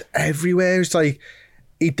just everywhere. It's like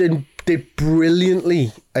he did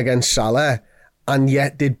brilliantly against Salah, and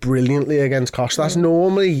yet did brilliantly against Costas.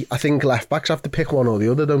 Normally, I think left-backs have to pick one or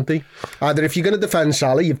the other, don't they? Either if you're going to defend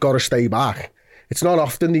Salah, you've got to stay back. It's not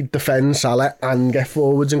often they defend Salah and get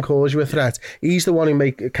forwards and cause you a threat. He's the one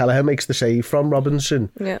who Kelleher makes the save from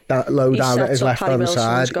Robinson. Yeah. That low down at his left-hand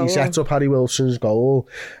side. He sets up Harry Wilson's goal.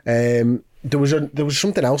 There was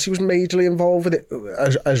something else he was majorly involved with it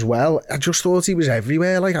as well. I just thought he was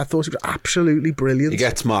everywhere. Like, I thought he was absolutely brilliant. He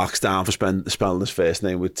gets marks down for spelling his first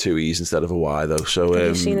name with 2 E's instead of a Y, though. So have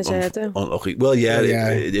you seen his hairdo? Unlucky. Well,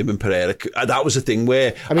 yeah. Him and Pereira. That was the thing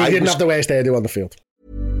where... I mean, he didn't have the worst hairdo on the field.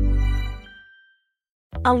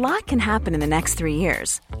 A lot can happen in the next 3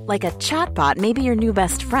 years. Like a chatbot may be your new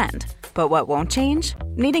best friend. But what won't change?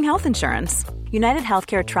 Needing health insurance. United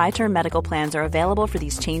Healthcare Tri-Term Medical Plans are available for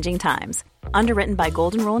these changing times. Underwritten by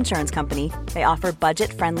Golden Rule Insurance Company, they offer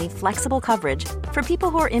budget-friendly, flexible coverage for people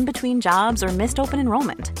who are in between jobs or missed open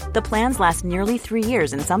enrollment. The plans last nearly 3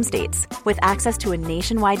 years in some states, with access to a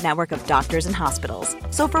nationwide network of doctors and hospitals.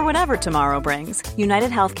 So for whatever tomorrow brings,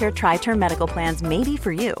 United Healthcare Tri-Term Medical Plans may be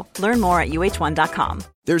for you. Learn more at uh1.com.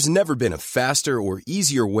 There's never been a faster or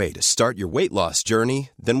easier way to start your weight loss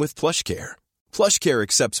journey than with PlushCare. PlushCare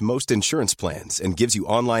accepts most insurance plans and gives you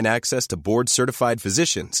online access to board-certified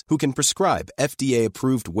physicians who can prescribe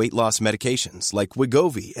FDA-approved weight loss medications like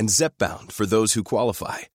Wegovy and Zepbound for those who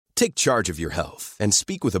qualify. Take charge of your health and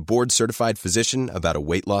speak with a board-certified physician about a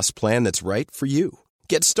weight loss plan that's right for you.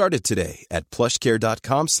 Get started today at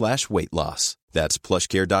plushcare.com/weightloss. That's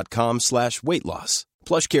plushcare.com/weightloss.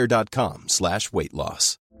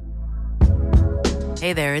 plushcare.com/weightloss.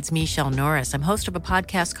 Hey there, it's Michelle Norris. I'm host of a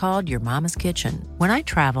podcast called Your Mama's Kitchen. When I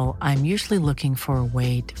travel, I'm usually looking for a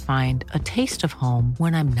way to find a taste of home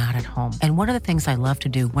when I'm not at home. And one of the things I love to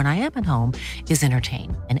do when I am at home is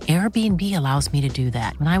entertain. And Airbnb allows me to do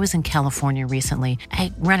that. When I was in California recently,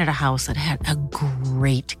 I rented a house that had a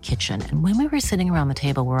great kitchen. And when we were sitting around the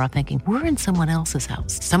table, we're all thinking, we're in someone else's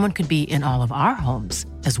house. Someone could be in all of our homes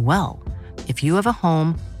as well. If you have a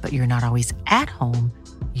home, but you're not always at home,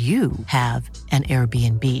 you have an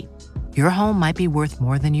Airbnb. Your home might be worth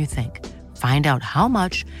more than you think. Find out how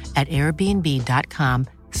much at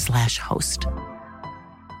airbnb.com/host.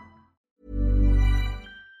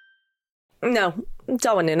 No,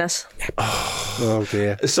 Darwin Núñez. Oh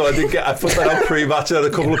dear. So I put that on pre-match and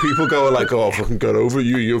had a couple of people going like, oh, fucking get over it,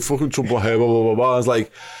 you fucking trouble here, blah, blah, blah, blah. I was like,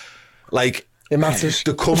 it matters.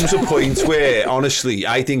 There comes a point where, honestly,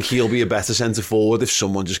 I think he'll be a better centre forward if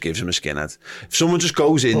someone just gives him a skinhead. If someone just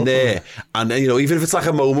goes in there and even if it's like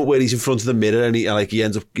a moment where he's in front of the mirror and he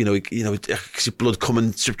ends up, his blood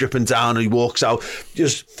coming dripping down and he walks out,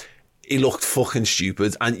 he looked fucking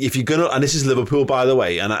stupid. And if you're gonna, and this is Liverpool, by the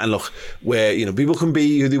way, and look, where people can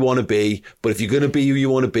be who they want to be, but if you're gonna be who you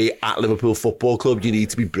want to be at Liverpool Football Club, you need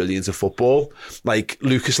to be brilliant at football. Like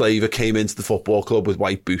Lucas Leiva came into the football club with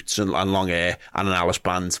white boots and long hair and an Alice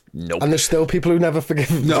band. Nope. And there's still people who never forgive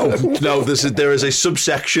him. No. There is a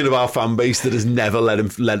subsection of our fan base that has never let him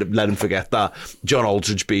forget that. John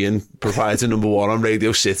Aldridge being provider number one on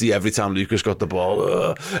Radio City every time Lucas got the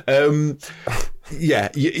ball. Yeah,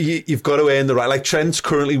 you've got to earn the right. Like Trent's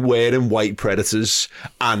currently wearing white Predators,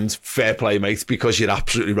 and fair play, mate, because you're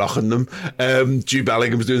absolutely rocking them. Jude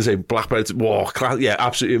Bellingham's doing the same. Black Predators, yeah,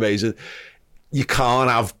 absolutely amazing. You can't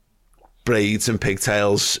have braids and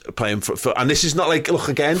pigtails playing for and this is not like, look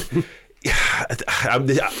again.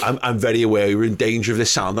 I'm very aware we're in danger of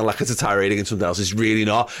this sounding like it's a tirade against something else. It's really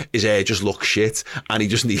not. His hair just looks shit, and he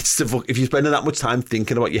just needs to. If you're spending that much time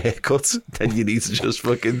thinking about your haircut, then you need to just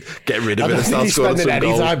fucking get rid of it and start scoring some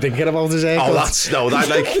goals. Time thinking about his haircut.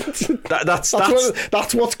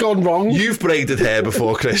 That's what's gone wrong. You've braided hair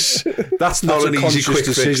before, Chris. That's not an easy quick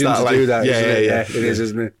decision to do that. Yeah, it is,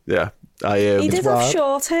 isn't it? Yeah. He did have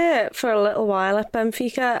short hair for a little while at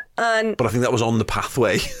Benfica, but I think that was on the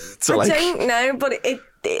pathway to I don't know, but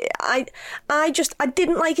I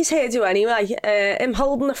didn't like his hairdo anyway. Him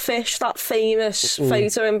holding the fish, that famous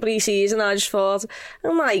photo in pre-season, I just thought,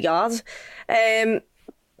 oh my god. And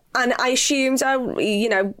I assumed,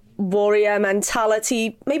 warrior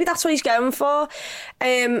mentality. Maybe that's what he's going for.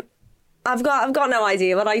 I've got no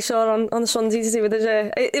idea what I saw on Sunday to do with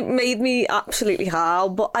it. It made me absolutely howl,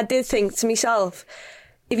 but I did think to myself,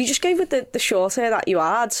 if you just go with the short hair that you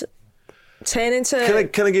had, turn into...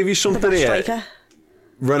 Can I give you something here? Striker.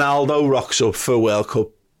 Ronaldo rocks up for World Cup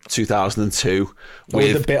 2002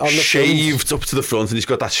 with the bit on the shaved front. up to the front, and he's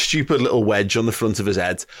got that stupid little wedge on the front of his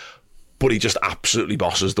head. But he just absolutely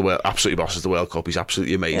bosses the World Cup. He's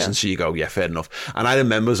absolutely amazing. Yeah. So you go, yeah, fair enough. And I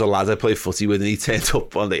remember as a lad I played footy with, and he turned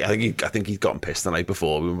up one day. I think he'd gotten pissed the night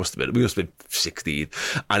before. We must have been 16,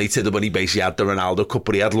 and he turned up when he basically had the Ronaldo cut,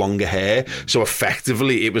 but he had longer hair. So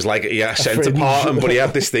effectively, it was like a centre part, but he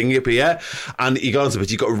had this thing up here, and he got into it.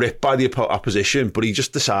 He got ripped by the opposition, but he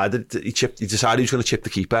just decided he decided he was going to chip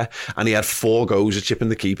the keeper, and he had 4 goes of chipping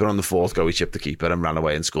the keeper. On the 4th go, he chipped the keeper and ran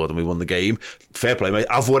away and scored, and we won the game. Fair play, mate.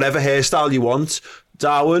 Have whatever hairstyle you want,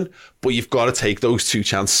 Darwin, but you've got to take those 2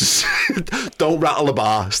 chances. Don't rattle the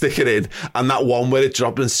bar, stick it in. And that one where it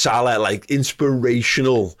dropped in Salah, like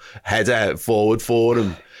inspirational header forward for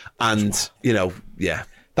him. And, that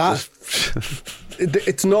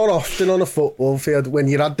it's not often on a football field when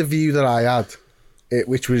you had the view that I had,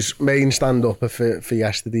 which was main stand-up for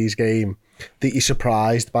yesterday's game, that you're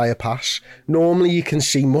surprised by a pass. Normally you can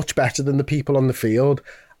see much better than the people on the field.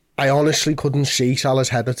 I honestly couldn't see Salah's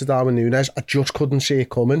header to Darwin Núñez. I just couldn't see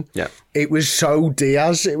it coming. Yeah. It was so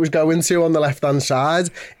Diaz it was going to on the left-hand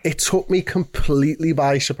side. It took me completely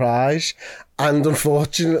by surprise. And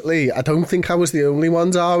unfortunately, I don't think I was the only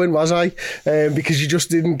one, Darwin, was I? Because you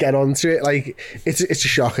just didn't get onto it. Like, it's a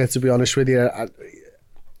shocker, to be honest with you.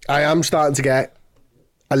 I am starting to get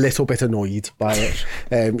a little bit annoyed by it,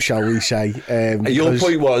 shall we say. Your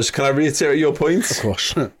point was, can I reiterate your point? Of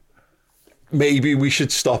course. Maybe we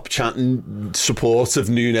should stop chanting support of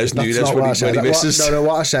Núñez when he misses. What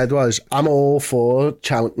I said was, I'm all for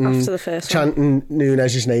chanting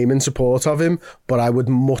Núñez's name in support of him, but I would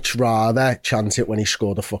much rather chant it when he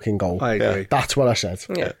scored a fucking goal. I agree. That's what I said.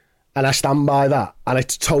 Yeah. And I stand by that. And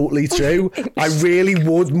it's totally true. I really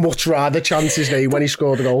would much rather chant his name when he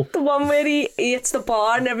scored a goal. The one where he hits the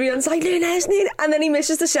bar and everyone's like, Nunes, and then he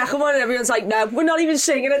misses the second one and everyone's like, no, we're not even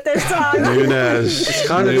singing it this time. Nunes. It's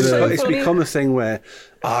kind of it's funny. become a thing where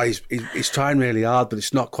he's trying really hard, but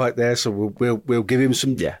it's not quite there. So we'll give him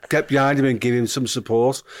some, get behind him and give him some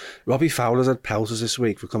support. Robbie Fowler's had pelters this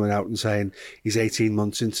week for coming out and saying he's 18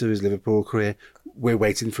 months into his Liverpool career. We're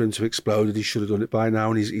waiting for him to explode, and he should have done it by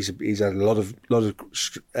now. And he's had a lot of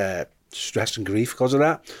stress and grief because of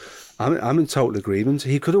that. I'm in total agreement.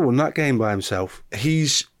 He could have won that game by himself.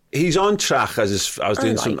 He's on track. I was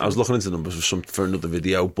looking into numbers for another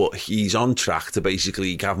video, but he's on track to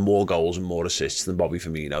basically have more goals and more assists than Bobby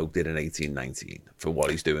Firmino did in 18-19 for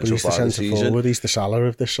what he's doing so far this season. Forward, he's the Salah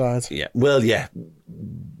of this side. Yeah, well, yeah,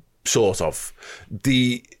 sort of.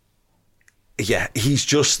 Yeah,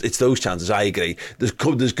 it's those chances. I agree. There's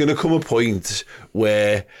going to come a point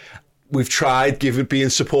where we've tried being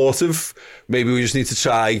supportive. Maybe we just need to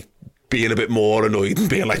try being a bit more annoyed and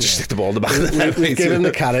being like, just stick the ball in the back of the net. We've given him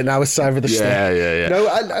the carrot, now it's time for the stick. Yeah. No,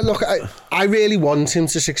 I really want him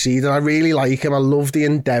to succeed, and I really like him. I love the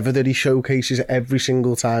endeavour that he showcases every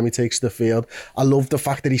single time he takes the field. I love the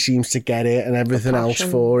fact that he seems to get it and everything else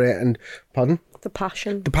for it. And pardon? The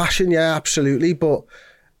passion, yeah, absolutely. But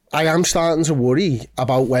I am starting to worry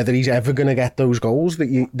about whether he's ever going to get those goals that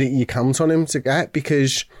you count on him to get,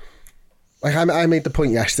 because like I made the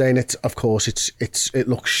point yesterday, and it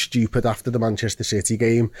looks stupid after the Manchester City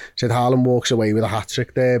game. Said Haaland walks away with a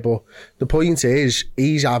hat-trick there, but the point is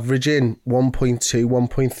he's averaging 1.2,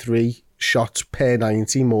 1.3 shots per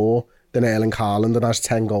 90 more than Erling Haaland, and has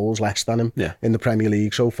 10 goals less than him in the Premier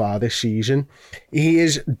League so far this season. He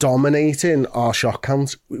is dominating our shot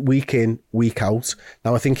count week in, week out.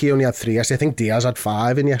 Now, I think he only had 3 yesterday. I think Diaz had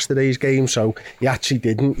 5 in yesterday's game, so he actually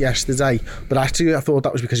didn't yesterday. But actually, I thought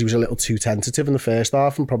that was because he was a little too tentative in the first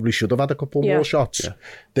half and probably should have had a couple more shots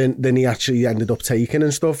than he actually ended up taking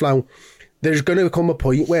and stuff. Now, there's going to come a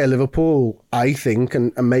point where Liverpool, I think,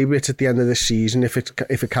 and maybe it's at the end of this season, if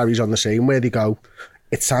it carries on the same, where they go,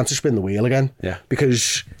 it's time to spin the wheel again. Yeah.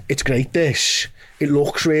 Because it's great, this. It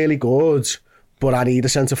looks really good, but I need a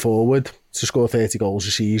centre forward to score 30 goals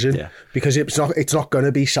a season. Yeah. Because it's not going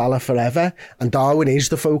to be Salah forever. And Darwin is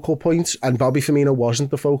the focal point, and Bobby Firmino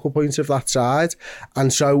wasn't the focal point of that side.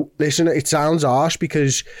 And so, listen, it sounds harsh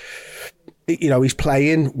because, you know, he's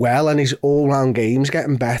playing well and his all-round game's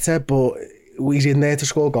getting better, but he's in there to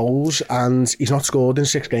score goals, and he's not scored in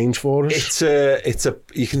 6 games for us.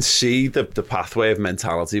 You can see the pathway of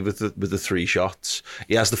mentality with the 3 shots.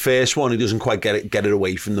 He has the first one, he doesn't quite get it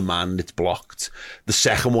away from the man, it's blocked. The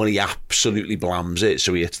second one, he absolutely blams it,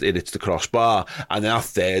 so it hits the crossbar. And then our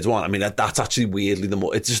third one, I mean, that's actually weirdly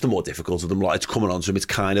it's just the more difficult of them. Like, it's coming onto him, it's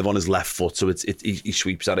kind of on his left foot, so he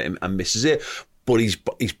sweeps at it and misses it. But he's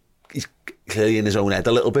clearly in his own head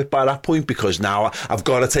a little bit by that point, because now I've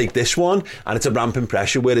got to take this one, and it's a ramping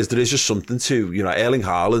pressure, whereas there is just something to, you know, Erling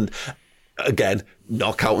Haaland, again,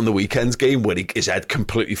 not counting the weekend's game where his head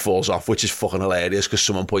completely falls off, which is fucking hilarious, because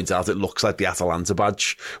someone points out it looks like the Atalanta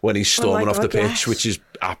badge when he's storming off the pitch, which is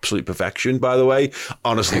absolute perfection, by the way.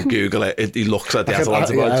 Honestly, Google it. He looks like the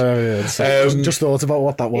Atalanta badge. Just thought about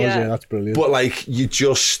what that was. Yeah, that's brilliant. But like,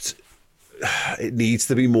 it needs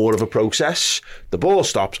to be more of a process. The ball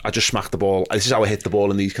stops, I just smack the ball. This is how I hit the ball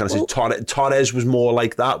in these kind of things. Torres was more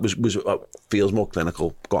like that, feels more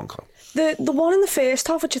clinical. Go on, Chloe. The one in the first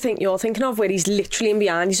half, which I think you're thinking of, where he's literally in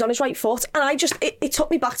behind, he's on his right foot, and it took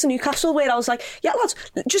me back to Newcastle, where I was like, yeah, lads,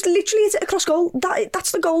 just literally hit it across goal.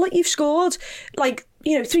 That's the goal that you've scored, like,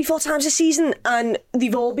 you know, 3-4 times this season, and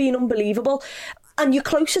they've all been unbelievable. And you're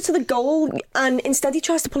closer to the goal, and instead he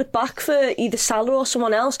tries to pull it back for either Salah or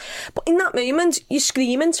someone else. But in that moment, you're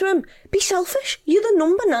screaming to him, be selfish, you're the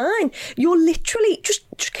number 9. You're literally just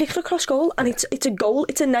kick it across goal, and it's a goal,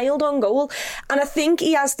 it's a nailed on goal. And I think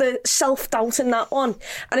he has the self-doubt in that one.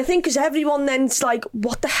 And I think because everyone then's like,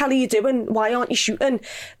 what the hell are you doing? Why aren't you shooting?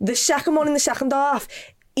 The second one in the second half,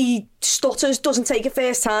 he stutters, doesn't take it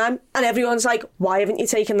first time, and everyone's like, why haven't you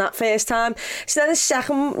taken that first time? So then the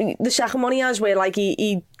second one he has, where like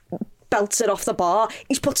he belts it off the bar,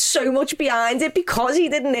 he's put so much behind it because he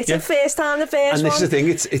didn't hit it first time, the first one. And this is the thing,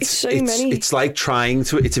 it's like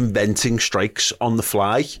it's inventing strikes on the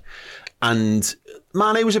fly. And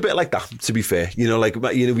Mane was a bit like that, to be fair. You know, like,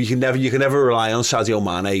 you know, you can never rely on Sadio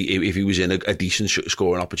Mane if he was in a decent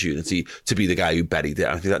scoring opportunity to be the guy who buried it.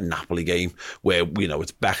 I think that Napoli game where, you know,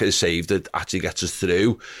 it's Becker's save that actually gets us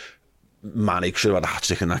through. Mane should have had a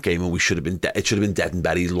hat-trick in that game, and it should have been dead and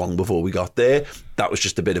buried long before we got there. That was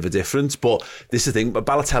just a bit of a difference. But this is the thing, but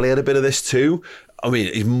Balotelli had a bit of this too. I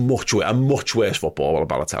mean, he's a much worse footballer than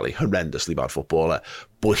Balotelli, horrendously bad footballer.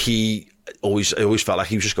 But I always felt like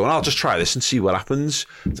he was just going, I'll just try this and see what happens.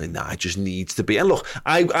 It's like, nah, it just needs to be. And look,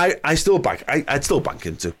 I'd still bank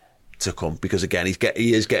him to come, because again,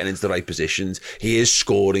 he is getting into the right positions. He is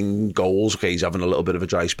scoring goals. Okay, he's having a little bit of a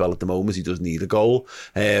dry spell at the moment. He does need a goal.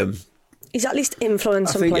 He's at least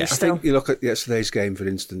influencing play still. I think you look at yesterday's game, for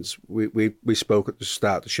instance. We spoke at the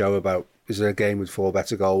start of the show about, is there a game with 4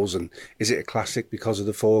 better goals, and is it a classic because of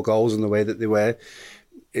the 4 goals and the way that they were?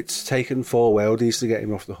 It's taken 4 worldies to get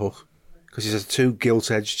him off the hook, because he's had 2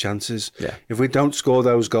 gilt-edged chances. Yeah. If we don't score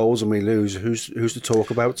those goals and we lose, who's to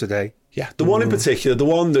talk about today? Yeah, the one in particular, the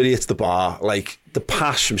one that he hits the bar, like the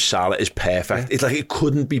pass from Salah is perfect. Yeah. It's like it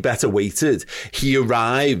couldn't be better weighted. He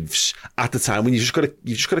arrives at the time when you just got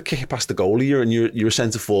to kick it past the goalie, and you're a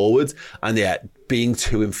centre forward, and being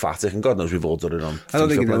too emphatic, and God knows we've all done it on. I don't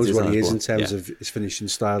think he knows what he is in terms of his finishing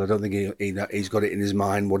style. I don't think he's got it in his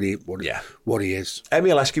mind what he is.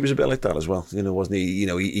 Emil Heskey was a bit like that as well, wasn't he?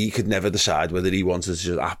 He could never decide whether he wanted to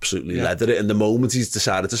just absolutely leather it. And the moment he's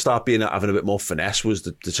decided to start having a bit more finesse was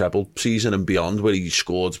the treble season and beyond, where he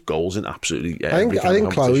scored goals in absolutely. I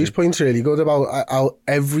think Chloe's point's really good about how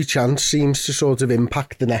every chance seems to sort of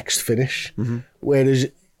impact the next finish. Mm-hmm. Whereas,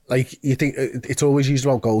 like, you think it's always used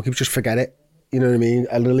about goalkeepers, just forget it. You know what I mean?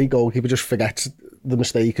 A Lily goalkeeper just forgets the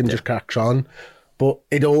mistake and just cracks on. But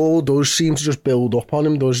it all does seem to just build up on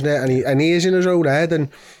him, doesn't it? And he is in his own head. And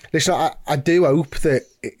listen, I do hope that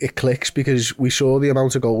it clicks, because we saw the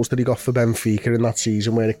amount of goals that he got for Benfica in that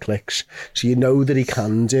season where it clicks. So you know that he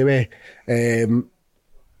can do it.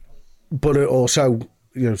 But it also,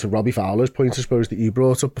 to Robbie Fowler's point, I suppose, that you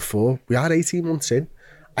brought up before, we are 18 months in.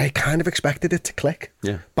 I kind of expected it to click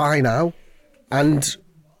by now. And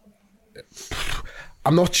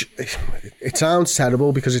I'm not. It sounds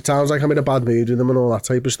terrible, because it sounds like I'm in a bad mood with him and all that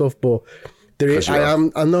type of stuff. But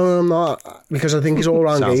I know I'm not, because I think his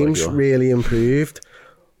all-round game's really improved.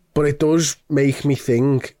 But it does make me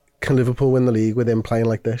think: can Liverpool win the league with him playing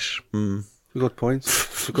like this? Mm. A good point.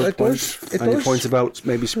 It's a good point. And your point about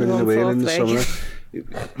maybe spinning the wheel in the summer.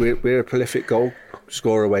 We're a prolific goal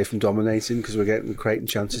scorer away from dominating, because we're creating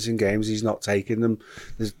chances in games. He's not taking them.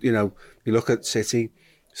 There's, you look at City.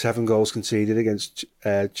 7 goals conceded against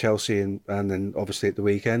Chelsea, and then obviously at the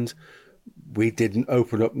weekend we didn't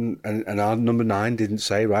open up, and our number 9 didn't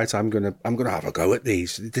say, right, I'm gonna have a go at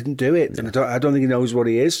these. He didn't do it, and I don't think he knows what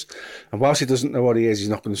he is. And whilst he doesn't know what he is, he's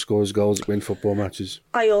not going to score his goals that win football matches.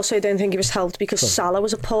 I also don't think he was helped because Salah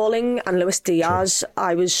was appalling, and Luis Diaz.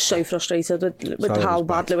 I was so frustrated with how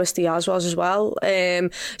bad Luis Diaz was as well.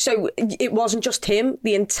 So it wasn't just him.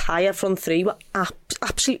 The entire front 3 were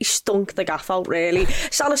absolutely stunk the gaff out, really.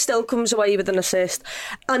 Salah still comes away with an assist,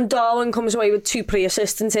 and Darwin comes away with 2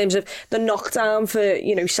 pre-assists in terms of the knockdown for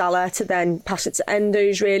Salah to then pass it to Endo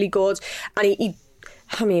is really good, and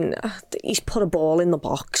he's put a ball in the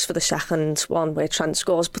box for the second one where Trent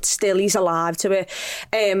scores, but still he's alive to it.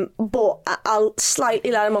 But I'll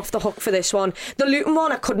slightly let him off the hook for this one. The Luton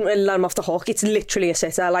one, I couldn't really let him off the hook. It's literally a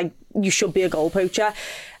sitter. Like, you should be a goal poacher.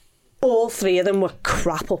 All 3 of them were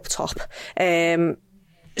crap up top.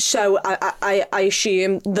 So I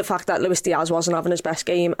assume the fact that Luis Diaz wasn't having his best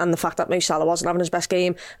game, and the fact that Mo Salah wasn't having his best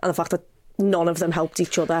game, and the fact that none of them helped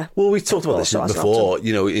each other. Well, we talked about this before.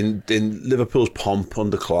 In Liverpool's pomp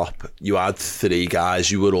under Klopp, you had 3 guys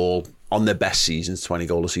who were all on their best seasons, 20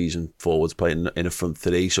 goal a season forwards playing in a front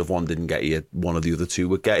 3. So if one didn't get you, one of the other 2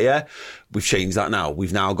 would get you. We've changed that now.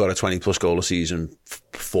 We've now got a 20 plus goal a season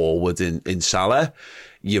forward in Salah.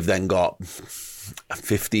 You've then got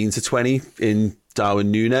 15 to 20 in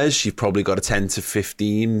Darwin Núñez. You've probably got a 10 to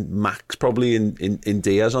 15 max probably in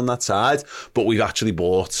Diaz on that side. But we've actually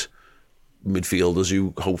bought midfielders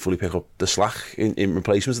who hopefully pick up the slack in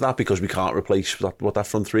replacements of that, because we can't replace what that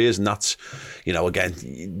front 3 is. And that's, again,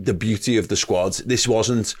 the beauty of the squad. This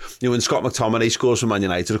wasn't, when Scott McTominay scores for Man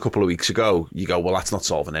United a couple of weeks ago, you go, well, that's not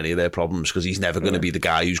solving any of their problems, because he's never going to be the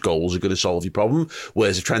guy whose goals are going to solve your problem.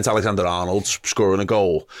 Whereas if Trent Alexander-Arnold's scoring a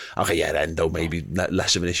goal, okay, yeah, Endo maybe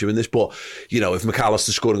less of an issue in this, but, if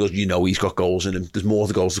McAllister's scoring goals, he's got goals in him. There's more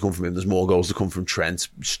goals to come from him. There's more goals to come from Trent.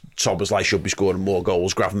 Szoboszlai should be scoring more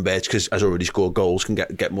goals. Gravenberch, because as already scored goals, can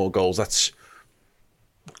get more goals. That's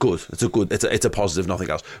good. It's a positive, nothing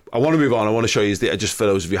else. I want to move on. I want to show you just for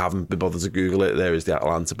those of you who haven't been bothered to Google it, there is the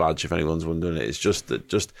Atalanta badge, if anyone's wondering it. It's just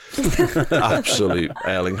absolute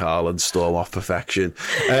Erling Haaland storm off perfection.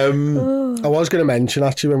 I was going to mention,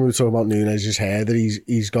 actually, when we were talking about Núñez's hair, that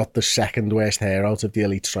he's got the second worst hair out of the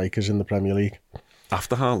elite strikers in the Premier League.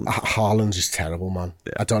 After Haaland? Haaland's is terrible, man.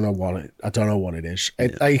 Yeah. I don't know what it is.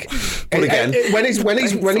 But again, when he's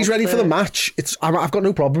ready for the match, I've got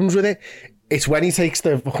no problems with it. It's when he takes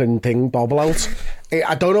the fucking thing bobble out.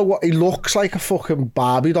 I don't know what he looks like, a fucking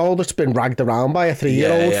Barbie doll that's been ragged around by a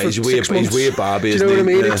 3-year-old for 6 months. He's weird Barbie. Do you know what I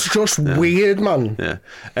mean? Yeah. It's just weird, man. Yeah.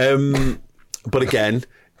 But again,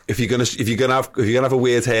 if you're gonna have a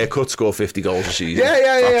weird haircut, score 50 goals a season.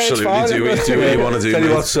 Yeah. Absolutely, do what you want to do. Tell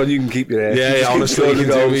you what, son, you can keep your hair. Yeah, honestly,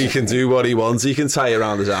 he can do what he wants. He can tie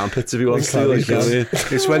around his armpits if he wants to. Like,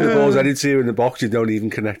 it's when the ball's headed to you in the box, you don't even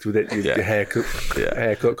connect with it. Your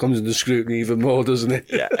haircut comes under scrutiny even more, doesn't it?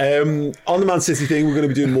 Yeah. On the Man City thing, we're going to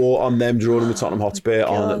be doing more on them drawing with Tottenham Hotspur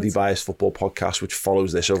on the Biased Football podcast, which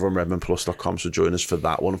follows this over on redmenplus.com. So join us for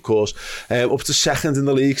that one, of course. Up to second in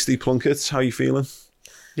the league, Steve Plunkett. How are you feeling?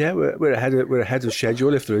 Yeah, we're ahead of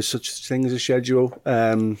schedule, if there is such a thing as a schedule.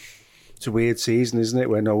 It's a weird season, isn't it,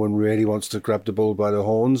 where no one really wants to grab the bull by the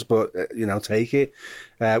horns, but take it.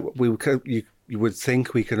 You would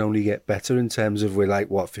think we can only get better in terms of we're like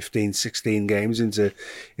 15, 16 games into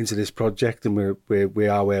this project, and we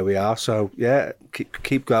are where we are. So yeah,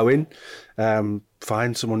 keep going.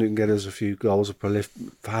 Find someone who can get us a few goals,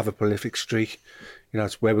 have a prolific streak.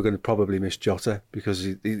 It's where we're going to probably miss Jota, because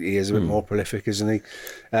he is a bit more prolific, isn't he?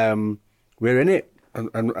 We're in it,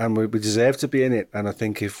 and we deserve to be in it. And I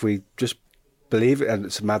think if we just believe it, and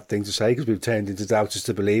it's a mad thing to say because we've turned into doubters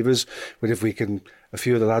to believers, but if a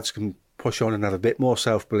few of the lads can push on and have a bit more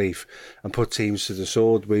self-belief and put teams to the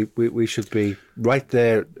sword, we should be right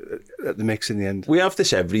there at the mix in the end. We have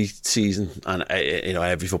this every season, and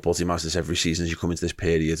every football team has this every season as you come into this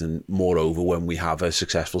period, and moreover when we have a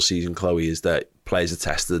successful season, Chloe, is that players are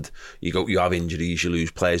tested, you have injuries, you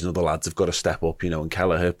lose players, and other lads have got to step up, and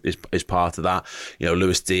Kelleher is part of that.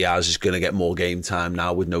 Luis Diaz is going to get more game time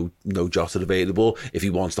now with no Jota available. If he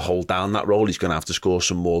wants to hold down that role, he's going to have to score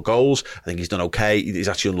some more goals. I think he's done okay. He's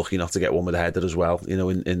actually unlucky not to get one with a header as well, in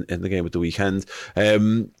the game at the weekend.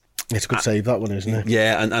 It's a good save, that one, isn't it?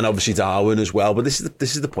 Yeah, and obviously Darwin as well. But this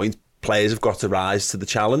is the point. Players have got to rise to the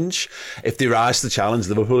challenge. If they rise to the challenge,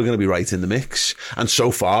 Liverpool are going to be right in the mix. And so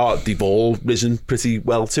far, they've all risen pretty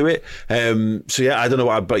well to it. So yeah, I don't know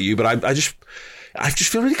about you, but I just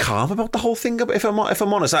feel really calm about the whole thing. If I'm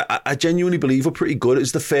honest, I genuinely believe we're pretty good.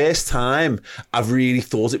 It's the first time I've really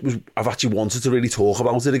thought I've actually wanted to really talk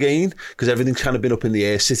about it again, because everything's kind of been up in the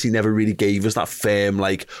air. City never really gave us that firm,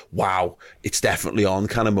 like, wow, it's definitely on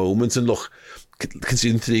kind of moment. And look,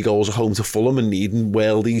 conceding 3 goals at home to Fulham and needing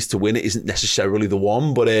worldies to win it isn't necessarily the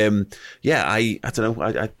one. But I don't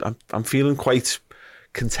know. I'm feeling quite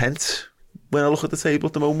content when I look at the table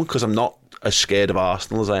at the moment, because I'm not as scared of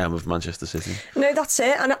Arsenal as I am of Manchester City. No, that's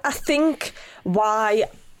it. And I think why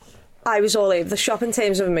I was all over the shop in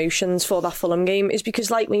terms of emotions for that Fulham game is because,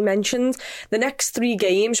 like we mentioned, the next 3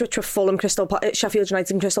 games, which were Fulham, Sheffield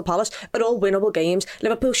United and Crystal Palace, are all winnable games.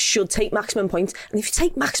 Liverpool should take maximum points, and if you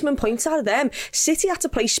take maximum points out of them, City had to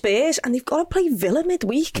play Spurs and they've got to play Villa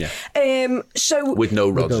midweek. Yeah. So with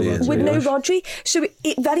no Rodri. With no Rodri. So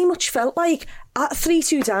it very much felt like at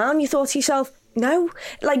 3-2 down, you thought to yourself, no,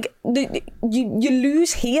 like you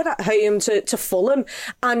lose here at home to Fulham,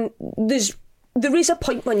 and there is a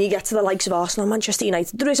point when you get to the likes of Arsenal, Manchester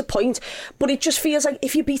United. There is a point, but it just feels like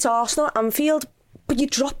if you beat Arsenal at Anfield, but you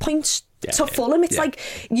drop points to Fulham, it's like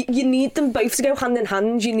you need them both to go hand in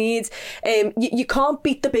hand. You need you can't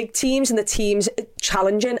beat the big teams and the teams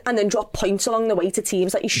challenging and then drop points along the way to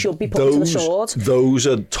teams that you should be putting to the sword. Those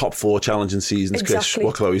are top 4 challenging seasons, exactly. Chris,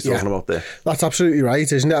 what Chloe's talking about there. That's absolutely right,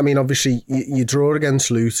 isn't it? I mean, obviously you draw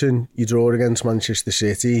against Luton, you draw against Manchester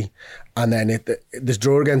City, and then this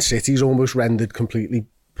draw against City is almost rendered completely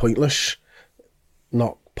pointless.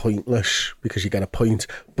 Not pointless because you get a point,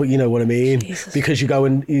 but you know what I mean. Jesus. Because you go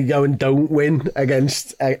and don't win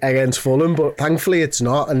against Fulham, but thankfully it's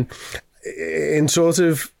not. And in sort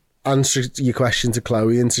of answer to your question to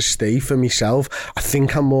Chloe and to Steve, for myself, I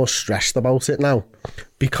think I'm more stressed about it now,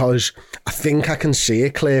 because I think I can see a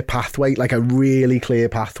clear pathway, like a really clear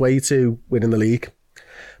pathway to winning the league,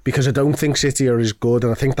 because I don't think City are as good,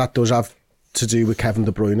 and I think that does have to do with Kevin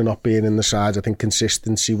De Bruyne not being in the side. I think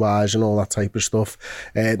consistency wise and all that type of stuff,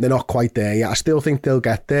 they're not quite there yet. I still think they'll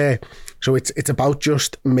get there. So it's about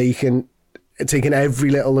just taking every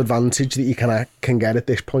little advantage that you can get at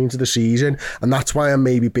this point of the season, and that's why I'm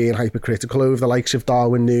maybe being hypercritical over the likes of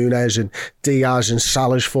Darwin Núñez and Diaz and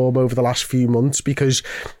Salah's form over the last few months, because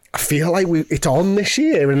I feel like it's on this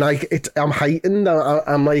year, and like I'm heightened.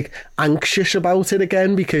 I'm like anxious about it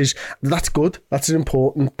again, because that's good. That's an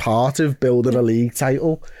important part of building a league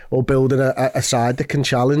title or building a side that can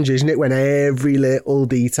challenge, isn't it? When every little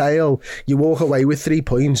detail, you walk away with 3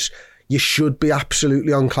 points, you should be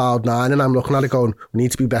absolutely on cloud nine, and I'm looking at it going, we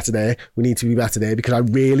need to be better there, because I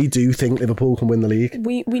really do think Liverpool can win the league.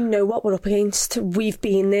 We know what we're up against. We've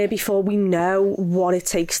been there before. We know what it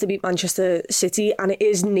takes to beat Manchester City, and it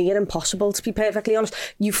is near impossible, to be perfectly honest.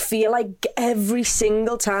 You feel like every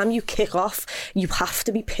single time you kick off, you have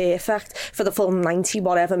to be perfect for the full 90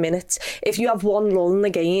 whatever minutes. If you have one lull in the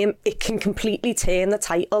game, it can completely turn the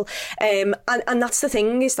title. And that's the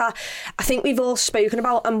thing, is that I think we've all spoken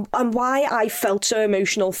about, and why I felt so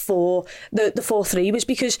emotional for the 4-3 was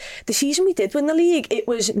because the season we did win the league, it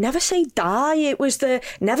was never say die, it was the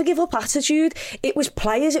never give up attitude, it was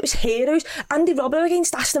players, it was heroes. Andy Robbo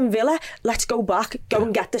against Aston Villa, let's go back, go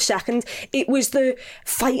and get the second. It was the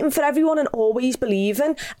fighting for everyone and always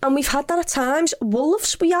believing, and we've had that at times.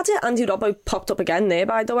 Wolves, we had it. Andy Robbo popped up again there,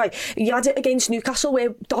 by the way. You had it against Newcastle,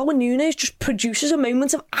 where Darwin Núñez just produces a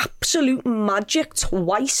moment of absolute magic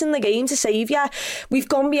twice in the game to save you. We've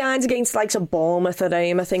gone behind against the likes of Bournemouth at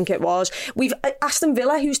home, I think it was. We've Aston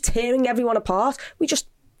Villa, who's tearing everyone apart. We just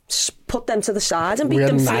put them to the side and beat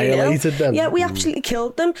them 3-0. Annihilated them. Yeah, we absolutely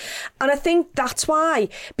killed them. And I think that's why,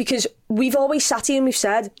 because we've always sat here and we've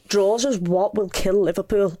said draws is what will kill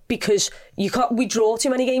Liverpool, because we draw too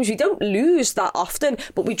many games. We don't lose that often,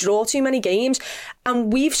 but we draw too many games,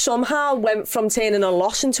 and we've somehow went from turning a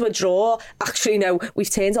loss into a draw. Actually, no,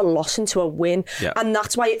 we've turned a loss into a win, and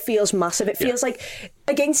that's why it feels massive. It feels like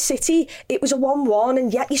against City it was a 1-1,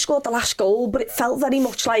 and yet you scored the last goal, but it felt very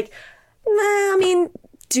much like, nah, I mean,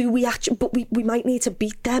 do we actually, but we might need to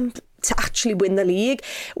beat them to actually win the league.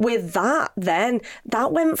 With that, then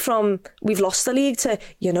that went from we've lost the league to,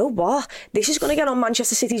 you know what, this is going to get on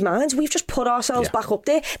Manchester City's minds. We've just put ourselves back up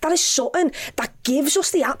there. That is something that gives us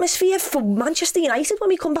the atmosphere for Manchester United when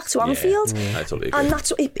we come back to Anfield. I totally agree. And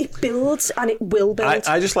that's it builds, and it will build.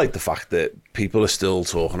 I just like the fact that people are still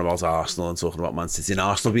talking about Arsenal and talking about Man City, and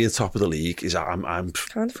Arsenal being top of the league is I'm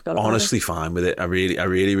honestly fine with it. I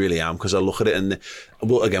really am, because I look at it, and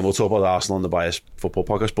we'll talk about Arsenal on the Bias Football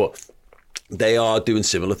Podcast, but they are doing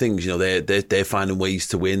similar things. You know, they're finding ways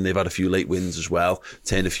to win. They've had a few late wins as well,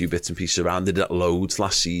 turned a few bits and pieces around. They did that loads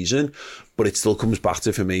last season, but it still comes back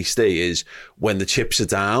to, for me, Steve, is when the chips are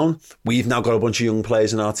down, we've now got a bunch of young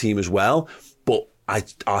players in our team as well, but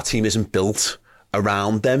our team isn't built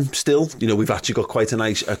around them still. You know, we've actually got quite a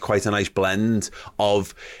nice blend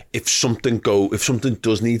of if something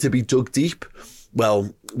does need to be dug deep,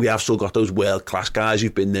 well, we have still got those world-class guys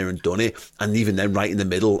who've been there and done it. And even then, right in the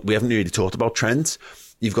middle, we haven't really talked about Trent.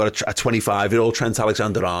 You've got a 25-year-old Trent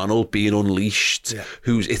Alexander-Arnold being unleashed,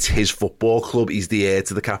 it's his football club. He's the heir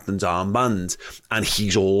to the captain's armband, and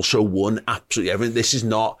he's also won absolutely everything. This is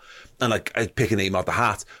not, and like, I pick a name out the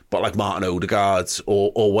hat, but like Martin Odegaard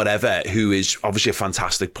or whatever, who is obviously a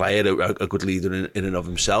fantastic player, a good leader in and of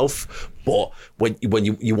himself. But when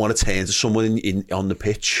you want to turn to someone on the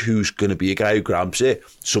pitch who's going to be a guy who grabs it,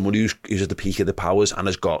 someone who's at the peak of the powers and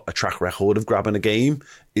has got a track record of grabbing a game,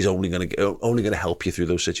 is only going to help you through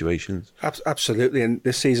those situations. Absolutely, and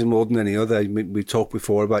this season more than any other, we talked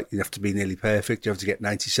before about you have to be nearly perfect, you have to get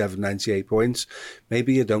 97, 98 points.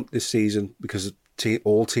 Maybe you don't this season, because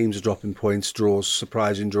all teams are dropping points, draws,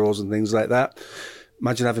 surprising draws and things like that.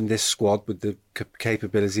 Imagine having this squad with the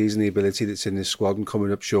capabilities and the ability that's in this squad and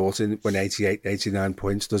coming up short when 88, 89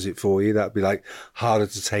 points does it for you. That'd be like harder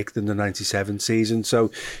to take than the 97 season.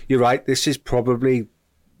 So you're right, this is probably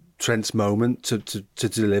Trent's moment to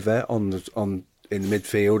deliver in the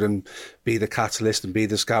midfield and be the catalyst and be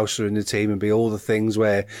the scouser in the team and be all the things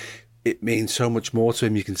where it means so much more to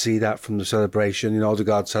him. You can see that from the celebration. You know,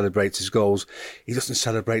 Odegaard celebrates his goals. He doesn't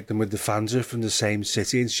celebrate them with the fans who are from the same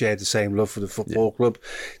city and share the same love for the football club.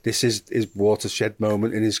 This is his watershed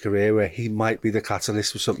moment in his career where he might be the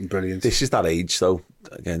catalyst for something brilliant. This is that age, though.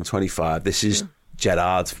 Again, 25. This is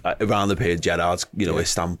Gerrard, around the period Gerrard's,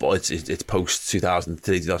 Istanbul. It's post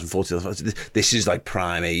 2003, 2004, 2005. This is like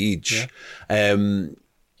prime age. Yeah. And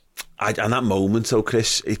that moment, though,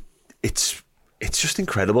 Chris, it's just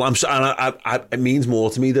incredible. It means more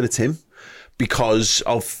to me that it's him, because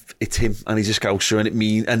of it's him, and he's a Scouser,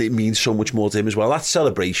 and it means so much more to him as well. That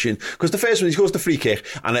celebration, because the first one, he scores the free kick,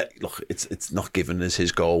 and it's not given as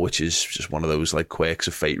his goal, which is just one of those like quirks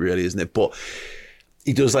of fate, really, isn't it? But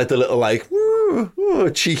he does like the little like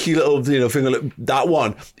cheeky little finger. That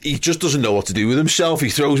one, he just doesn't know what to do with himself. He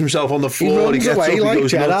throws himself on the floor. He runs away like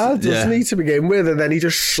Gerrard, doesn't he, to begin with, and then he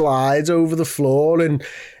just slides over the floor and.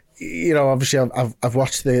 Obviously I've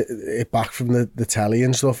watched it back from the telly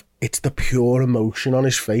and stuff. It's the pure emotion on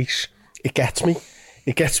his face. It gets me.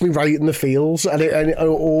 it gets me right in the feels, and it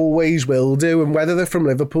always will do. And whether they're from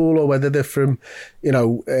Liverpool or whether they're from,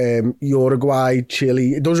 Uruguay,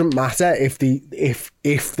 Chile, it doesn't matter if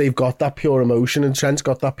they've got that pure emotion, and Trent's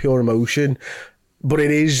got that pure emotion. But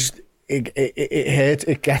it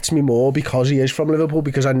gets me more because he is from Liverpool,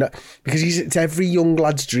 because I know, it's every young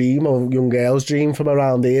lad's dream or young girl's dream from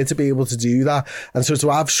around here to be able to do that. And so to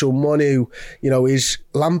have someone who, is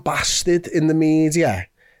lambasted in the media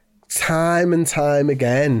time and time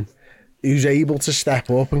again, who's able to step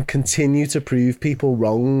up and continue to prove people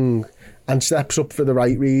wrong, and steps up for the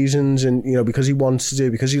right reasons, and because he wants to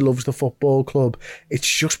do, because he loves the football club, it's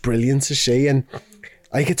just brilliant to see. And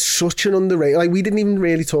it's such an underrated, we didn't even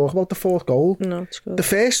really talk about the fourth goal. No, it's good. The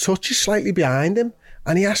first touch is slightly behind him,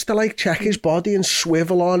 and he has to check his body and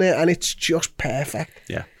swivel on it, and it's just perfect.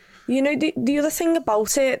 Yeah. The other thing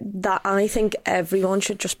about it that I think everyone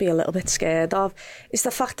should just be a little bit scared of is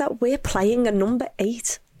the fact that we're playing a number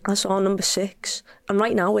 8 as our number 6, and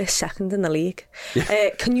right now we're second in the league.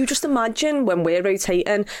 Yeah. Can you just imagine when we're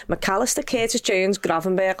rotating McAllister, Curtis Jones,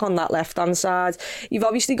 Gravenberch on that left hand side? You've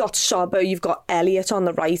obviously got Sobbo, you've got Elliott on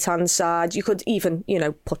the right hand side. You could even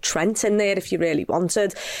put Trent in there if you really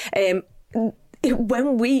wanted.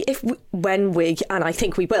 When we, and I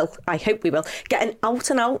think we will, I hope we will, get an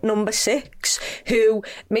out-and-out number 6 who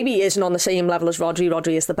maybe isn't on the same level as Rodri.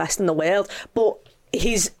 Rodri is the best in the world, but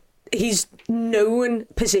his known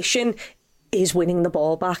position is winning the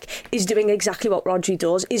ball back, is doing exactly what Rodri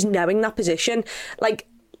does, is knowing that position.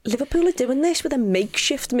 Liverpool are doing this with a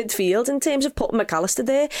makeshift midfield in terms of putting McAllister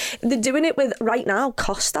there. They're doing it with, right now,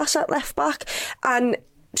 Costas at left back, and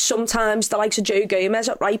sometimes the likes of Joe Gomez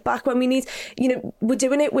at right back when we need, we're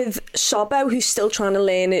doing it with Sobbo, who's still trying to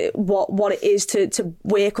learn what it is to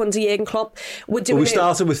work under Jurgen Klopp. We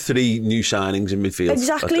started with 3 new signings in midfield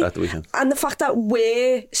exactly at the weekend. And the fact that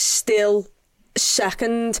we're still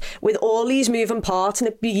second with all these moving parts and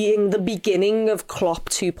it being the beginning of Klopp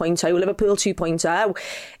 2.0, Liverpool 2.0,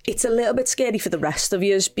 it's a little bit scary for the rest of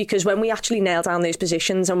us, because when we actually nail down those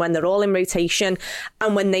positions and when they're all in rotation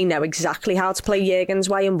and when they know exactly how to play Jurgen's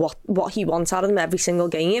way and what he wants out of them every single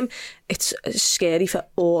game, it's scary for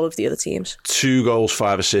all of the other teams. 2 goals,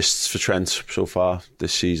 5 assists for Trent so far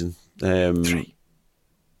this season. 3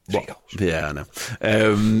 goals. Yeah, I know.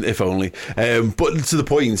 If only. But to the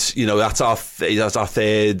point, that's our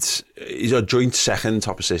third. He's our joint second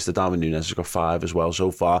top assist. Darwin Núñez has got 5 as well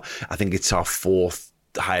so far. I think it's our 4th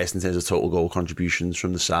highest in terms of total goal contributions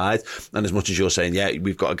from the side. And as much as you're saying, yeah,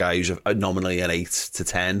 we've got a guy who's nominally an 8 to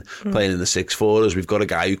 10 playing in the 6 for us. We've got a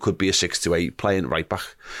guy who could be a 6 to 8 playing right back,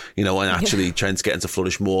 and actually Trent's getting to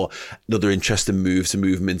flourish more. Another interesting move to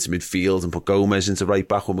move him into midfield and put Gomez into right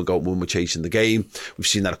back when we're chasing the game. We've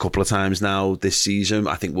seen that a couple of times now this season.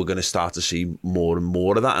 I think we're going to start to see more and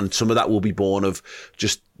more of that, and some of that will be born of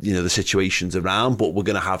just the situations around, but we're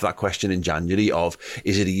going to have that question in January of,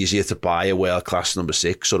 is it easier to buy a world-class number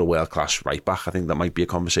 6 or a world-class right back? I think that might be a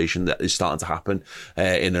conversation that is starting to happen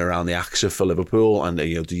in and around the axis for Liverpool, and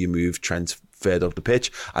do you move Trent further up the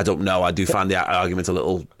pitch? I don't know. I do find the argument a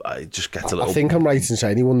little, just gets a little... I think I'm right in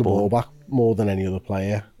saying he won the ball back more than any other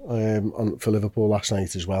player for Liverpool last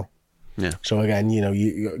night as well. Yeah. So again,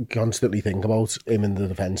 you constantly think about him in the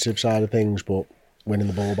defensive side of things, but winning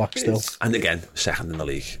the ball back still. And again, second in the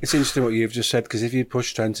league. It's interesting what you've just said, because if you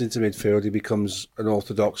push Trent into midfield, he becomes an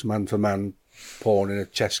orthodox man-for-man pawn in a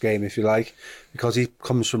chess game, if you like, because he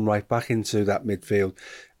comes from right back into that midfield.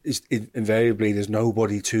 Invariably, there's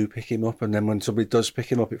nobody to pick him up, and then when somebody does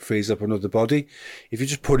pick him up, it frees up another body. If you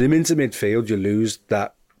just put him into midfield, you lose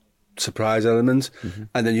that surprise element,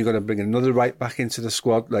 and then you're going to bring another right back into the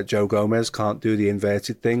squad. Like Joe Gomez can't do the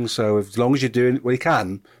inverted thing, so as long as you're doing, well, he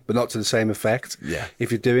can, but not to the same effect. Yeah.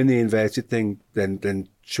 If you're doing the inverted thing, then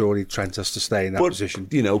surely Trent has to stay in that position.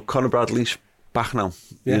 Conor Bradley's back now,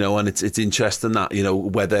 and it's interesting that,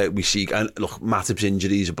 whether we see, and look, Matip's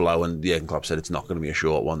injury is a blow, and Jurgen Klopp said it's not going to be a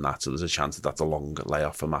short one, so there's a chance that that's a long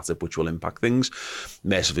layoff for Matip, which will impact things.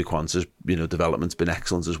 Mercifully, Quanta's, development's been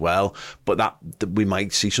excellent as well, but that we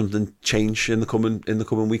might see something change in the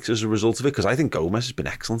coming weeks as a result of it, because I think Gomez has been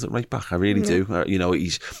excellent at right back. I really do.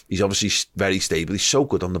 He's obviously very stable. He's so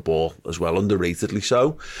good on the ball as well, underratedly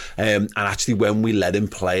so. And actually, when we let him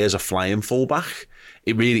play as a flying fullback,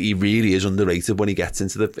 he really is underrated when he gets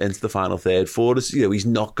into the final third for us. He's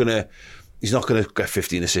not gonna get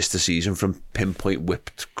 15 assists a season from pinpoint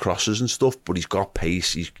whipped crosses and stuff, but he's got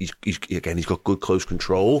pace. He's got good close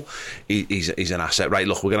control. He's an asset. Right,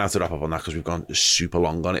 look, we're gonna have to wrap up on that because we've gone super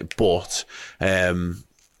long on it, but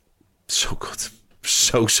so good.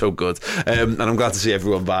 so good. And I'm glad to see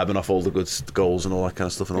everyone vibing off all the good goals and all that kind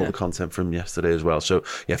of stuff and all the content from yesterday as well. So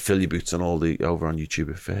yeah, fill your boots on over on YouTube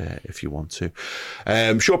if you want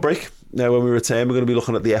to. Short break. Now when we return, we're going to be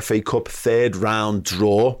looking at the FA Cup third round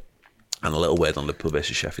draw and a little word on Liverpool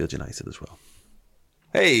versus Sheffield United as well.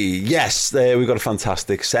 Hey, yes, we've got a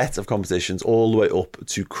fantastic set of competitions all the way up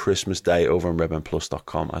to Christmas Day over on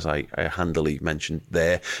redmenplus.com, as I handily mentioned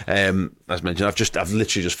there. As mentioned, I've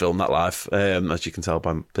literally just filmed that live, as you can tell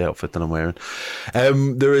by the outfit that I'm wearing.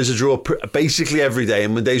 There is a draw basically every day,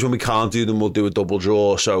 and on days when we can't do them, we'll do a double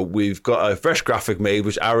draw. So we've got a fresh graphic made,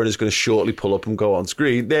 which Aaron is going to shortly pull up and go on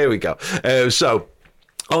screen. There we go.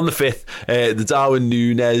 On the 5th, the Darwin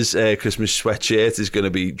Núñez Christmas sweatshirt is going to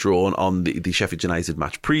be drawn on the Sheffield United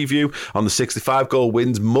match preview. On the 65-goal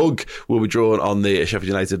wins mug will be drawn on the Sheffield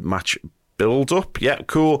United match build-up. Yeah,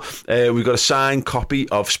 cool. We've got a signed copy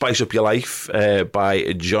of Spice Up Your Life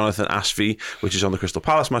by Jonathan Asphy, which is on the Crystal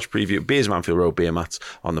Palace match preview. Beers Manfield Road beer mats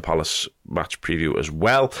on the Palace match preview as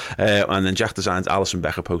well. And then Jack Design's Alisson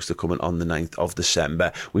Becker poster coming on the 9th of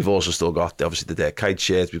December. We've also still got, obviously, the Dead Kite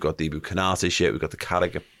shirt. We've got the Ibu Kanate shirt. We've got the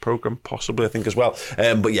Carragher programme, possibly, I think, as well.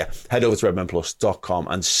 But yeah, head over to redmenplus.com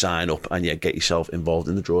and sign up and get yourself involved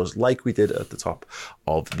in the draws like we did at the top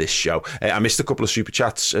of this show. I missed a couple of super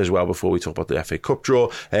chats as well before we talk about the FA Cup draw.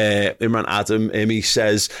 Imran Adam, he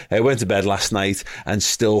says, went to bed last night and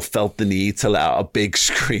still felt the need to let out a big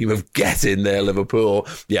scream of "Get in there, Liverpool."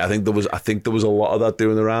 Yeah, I think there was a lot of that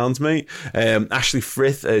doing the rounds, mate. Ashley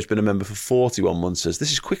Frith has been a member for 41 months. Says, this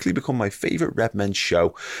has quickly become my favourite Redmen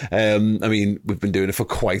show. I mean, we've been doing it for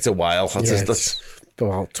quite a while. That's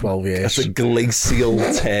about 12 years. That's a glacial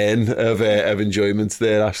turn of enjoyment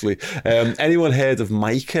there, Ashley. Anyone heard of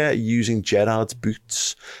Micah using Gerrard's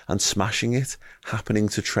boots and smashing it happening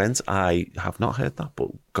to Trent? I have not heard that, but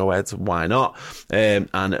go ahead, why not? And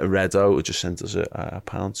Redo just sent us a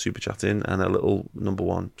 £1 super chat in and a little number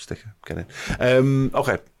 1 sticker. Get in.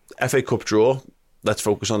 Okay, FA Cup draw. Let's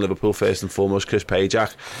focus on Liverpool first and foremost. Chris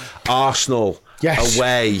Pajak. Arsenal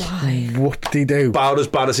away. Whoop-de-doo. About as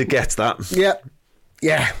bad as it gets, that.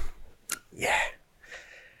 Yeah.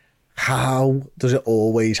 How does it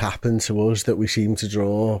always happen to us that we seem to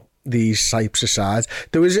draw these types of sides?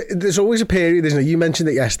 There's always a period, isn't it? You mentioned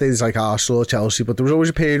it yesterday, there's like Arsenal or Chelsea, but there was always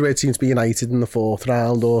a period where it seemed to be United in the 4th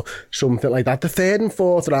round or something like that. The 3rd and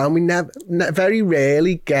 4th round, we very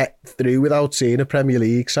rarely get through without seeing a Premier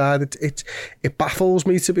League side. It baffles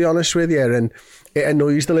me, to be honest with you, and it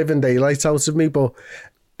annoys the living daylights out of me, but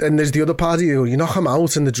and there's the other party, you knock them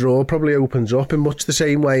out and the draw probably opens up in much the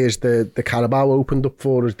same way as the Carabao opened up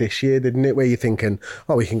for us this year, didn't it? Where you're thinking,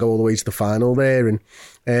 we can go all the way to the final there. And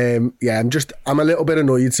I'm a little bit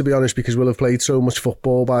annoyed, to be honest, because we'll have played so much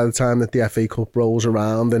football by the time that the FA Cup rolls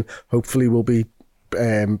around, and hopefully we'll be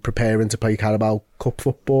preparing to play Carabao Cup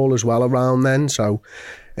football as well around then. So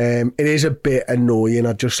it is a bit annoying.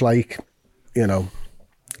 I just like, who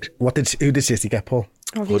did City get, Paul?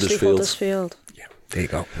 Obviously Huddersfield. There you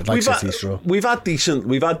go. We've had decent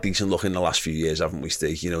luck in the last few years, haven't we,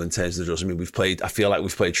 Steve? In terms of the draws. I mean, I feel like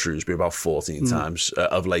we've played Shrewsbury about 14 times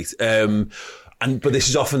of late. But this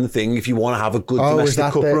is often the thing, if you want to have a good domestic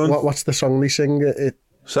cup run. What's the song they sing?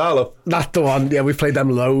 Salo. That's the one. Yeah, we've played them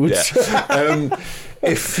loads. Yeah.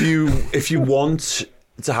 If you want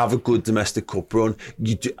to have a good domestic cup run,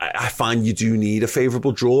 I find you do need a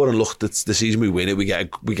favourable draw. And look, the season we win it, we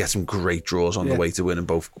get some great draws on the way to winning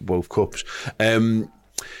both cups.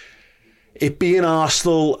 It being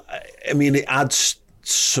Arsenal, I mean, it adds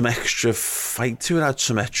some extra fight to it, adds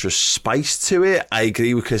some extra spice to it. I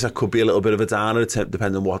agree with Chris, that could be a little bit of a downer,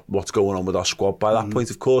 depending on what's going on with our squad by that point,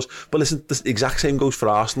 of course. But listen, the exact same goes for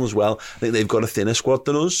Arsenal as well. I think they've got a thinner squad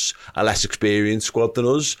than us, a less experienced squad than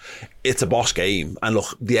us. It's a boss game. And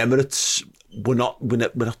look, the Emirates, we're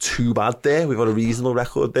not too bad there. We've got a reasonable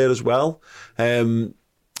record there as well.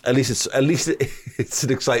 At least it's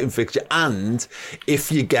an exciting fixture. And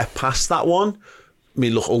if you get past that one, I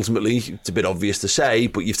mean, look, ultimately, it's a bit obvious to say,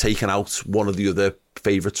 but you've taken out one of the other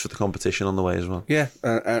favourites for the competition on the way as well. Yeah,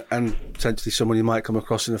 and potentially someone you might come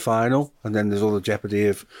across in the final, and then there's all the jeopardy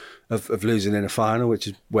of losing in a final, which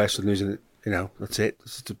is worse than losing it. That's it.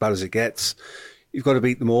 It's as bad as it gets. You've got to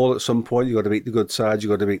beat them all at some point. You've got to beat the good sides. You've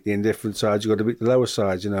got to beat the indifferent sides. You've got to beat the lower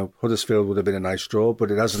sides. Huddersfield would have been a nice draw,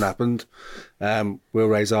 but it hasn't happened. We'll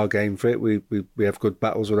raise our game for it. We have good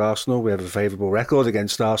battles with Arsenal. We have a favourable record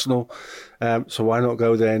against Arsenal. So why not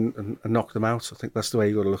go there and knock them out? I think that's the way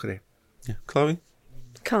you've got to look at it. Yeah. Chloe?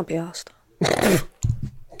 Can't be asked.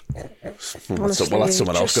 Honestly, well, let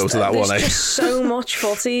someone else go to that one. There's just so much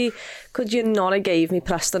footy. Could you not have gave me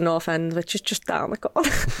Preston North End, which is just down the corner?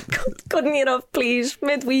 Couldn't you have, please?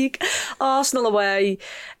 Midweek, Arsenal away.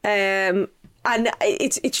 And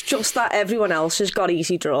it's just that everyone else has got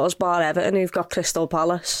easy draws, bar Everton, who've got Crystal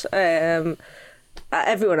Palace.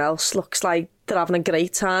 Everyone else looks like they're having a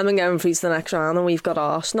great time and going through to the next round, and we've got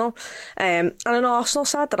Arsenal. And an Arsenal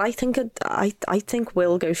side that I think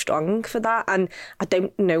will go strong for that. And I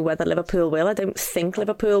don't know whether Liverpool will. I don't think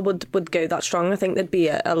Liverpool would go that strong. I think there'd be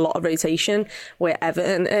a lot of rotation where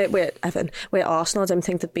Arsenal, I don't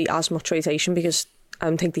think there'd be as much rotation because I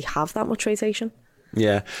don't think they have that much rotation.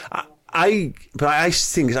 Yeah. I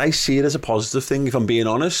think I see it as a positive thing, if I'm being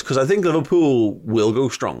honest, because I think Liverpool will go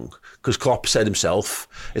strong. Because Klopp said himself,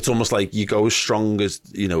 it's almost like you go as strong as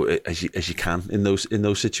as you can in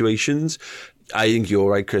those situations. I think you're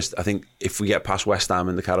right, Chris. I think if we get past West Ham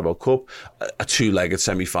in the Carabao Cup, a two-legged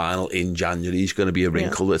semi-final in January is going to be a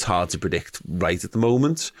wrinkle that's hard to predict right at the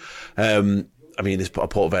moment. I mean, is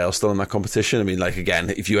Port Vale still in that competition? I mean, like, again,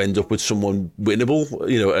 if you end up with someone winnable,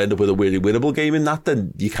 end up with a really winnable game in that,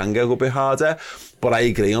 then you can go a bit harder. But I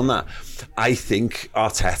agree on that. I think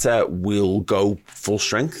Arteta will go full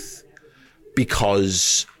strength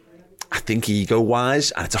because I think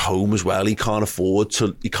ego-wise, and it's a home as well, he can't afford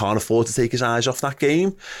to take his eyes off that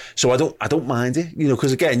game. So I don't mind it,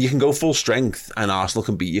 because again, you can go full strength and Arsenal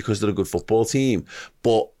can beat you because they're a good football team.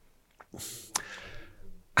 But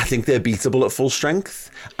I think they're beatable at full strength,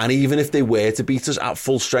 and even if they were to beat us at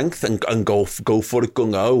full strength and go for it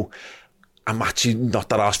gung-ho, I'm actually not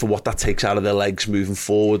that asked for what that takes out of their legs moving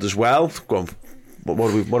forward as well. Go on,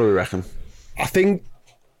 what do we reckon? I think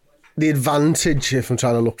the advantage, if I'm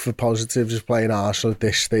trying to look for positives, of playing Arsenal at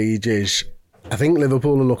this stage is, I think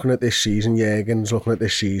Liverpool are looking at this season, Jurgen's looking at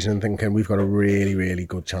this season and thinking we've got a really, really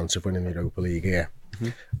good chance of winning the Europa League here.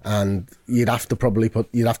 And you'd have to put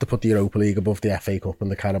the Europa League above the FA Cup and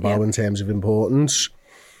the Carabao in terms of importance.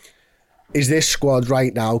 Is this squad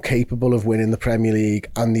right now capable of winning the Premier League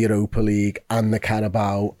and the Europa League and the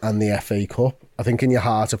Carabao and the FA Cup? I think in your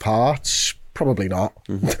heart of hearts, probably not.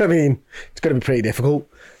 I mean, it's going to be pretty difficult.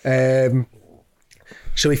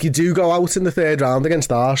 So if you do go out in the third round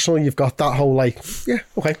against Arsenal, you've got that whole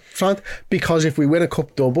okay, fine. Because if we win a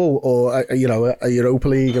cup double or a Europa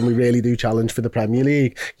League and we really do challenge for the Premier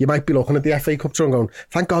League, you might be looking at the FA Cup draw and going,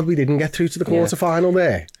 thank God we didn't get through to the quarter final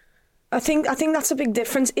there. I think that's a big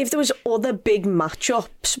difference. If there was other big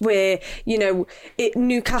matchups where,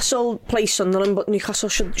 Newcastle play Sunderland, but Newcastle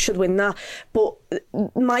should win that. But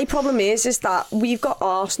my problem is that we've got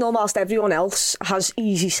Arsenal whilst everyone else has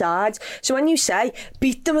easy sides. So when you say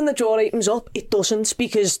beat them and the draw items up, it doesn't,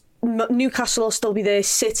 because Newcastle will still be there,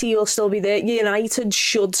 City will still be there, United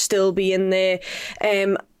should still be in there.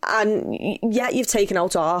 And you've taken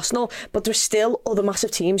out Arsenal, but there's still other massive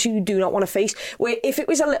teams who you do not want to face. Where if it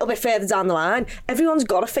was a little bit further down the line, everyone's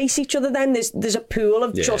got to face each other then. There's a pool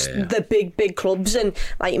of the big clubs. And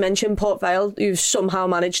like you mentioned, Port Vale, who've somehow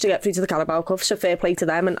managed to get through to the Carabao Cup, so fair play to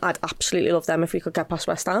them. And I'd absolutely love them if we could get past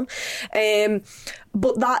West Ham.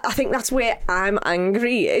 But I think that's where I'm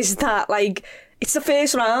angry, is that, it's the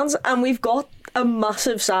first round and we've got a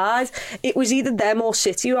massive side. It was either them or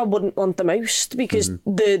City who I wouldn't want the most, because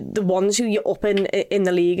the ones who you're up in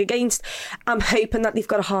the league against, I'm hoping that they've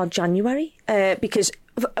got a hard January, because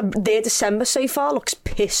their December so far looks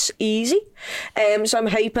piss easy. So I'm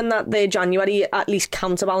hoping that their January at least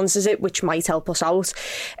counterbalances it, which might help us out.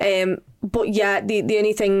 But yeah, the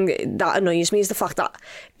only thing that annoys me is the fact that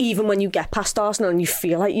even when you get past Arsenal and you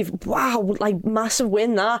feel like massive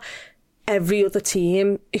win there, every other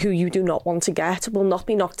team who you do not want to get will not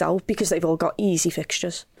be knocked out because they've all got easy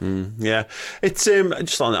fixtures. Yeah, it's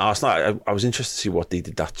just on Arsenal. I was interested to see what they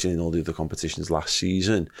did actually in all the other competitions last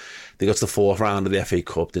season. They got to the fourth round of the FA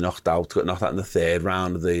Cup. They got knocked out in the third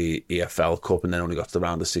round of the EFL Cup, and then only got to the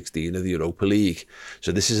round of 16 of the Europa League.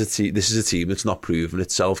 So this is a team that's not proven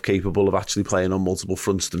itself capable of actually playing on multiple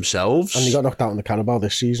fronts themselves. And they got knocked out in the Carabao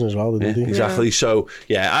this season as well, didn't they? Exactly. Yeah. So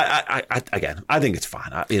yeah, I think it's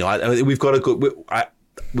fine.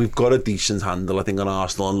 We've got a decent handle, I think, on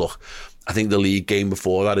Arsenal. And look, I think the league game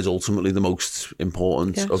before that is ultimately the most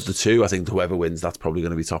important of the two. I think whoever wins, that's probably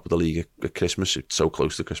going to be top of the league at Christmas. It's so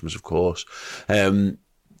close to Christmas, of course.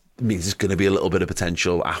 means there's going to be a little bit of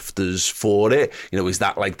potential afters for it. You know, is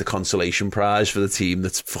that like the consolation prize for the team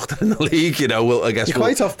that's fucked in the league? You know, I guess you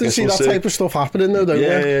quite often see that type of stuff happening, though, don't you?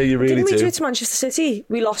 Yeah, you really Didn't we do do. it to Manchester City?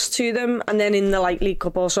 We lost to them, and then in the League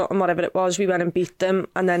Cup or something, whatever it was, we went and beat them,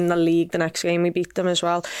 and then the league, the next game, we beat them as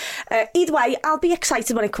well. Either way, I'll be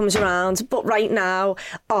excited when it comes around, but right now,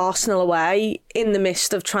 Arsenal away, in the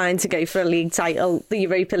midst of trying to go for a league title, the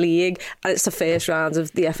Europa League, and it's the first round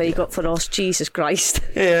of the FA Cup for us. Jesus Christ.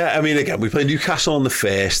 Yeah, I mean, again, we play Newcastle on the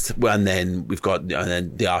first, and then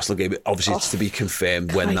the Arsenal game. Obviously, it's to be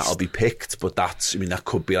confirmed when that'll be picked, but that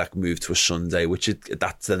could be like moved to a Sunday, which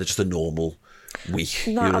that's then just a normal week.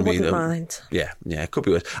 No, you know what I I mean? wouldn't mind. Yeah, it could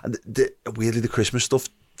be worse. And weirdly, the Christmas stuff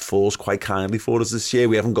falls quite kindly for us this year.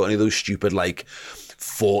 We haven't got any of those stupid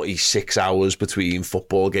 46 hours between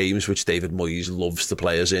football games, which David Moyes loves to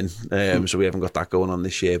play us in. So we haven't got that going on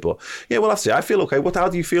this year. But yeah, well, that's it. I feel okay. How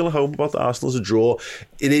do you feel at home about the Arsenal's a draw?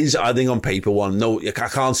 It is, I think, on paper one. No, I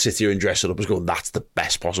can't sit here and dress it up as going, that's the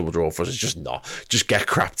best possible draw for us. It's just not. Just get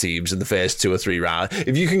crap teams in the first 2 or 3 rounds.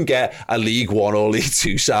 If you can get a League One or League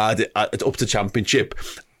Two side up to Championship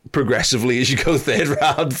progressively as you go 3rd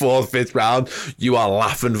round, 4th, 5th round, you are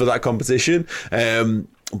laughing for that competition.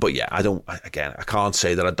 But yeah, I can't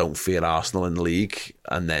say that I don't fear Arsenal in the league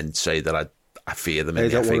and then say that I fear them in the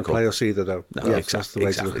FA Cup. They don't want to play us either, though. No, yeah, exactly.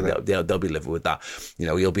 That's the way to look at it. They'll be living with that. You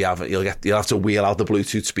know, you'll have to wheel out the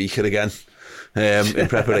Bluetooth speaker again in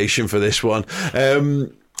preparation for this one.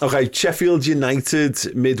 Okay, Sheffield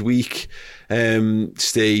United midweek.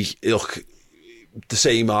 Look, the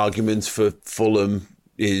same argument for Fulham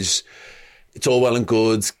is it's all well and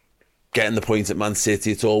good getting the point at Man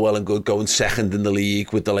City. It's all well and good going second in the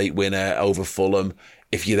league with the late winner over Fulham.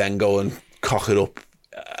 If you then go and cock it up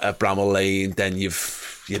at Bramall Lane, then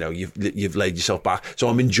you've laid yourself back. So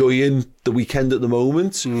I'm enjoying the weekend at the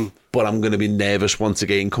moment, but I'm going to be nervous once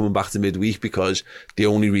again coming back to midweek because the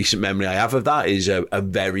only recent memory I have of that is a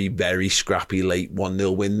very, very scrappy late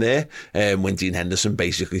 1-0 win there when Dean Henderson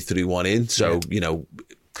basically threw one in. So,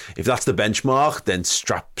 if that's the benchmark, then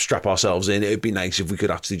strap ourselves in. It'd be nice if we could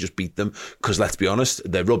actually just beat them because, let's be honest,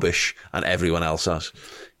 they're rubbish and everyone else has.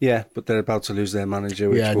 Yeah, but they're about to lose their manager,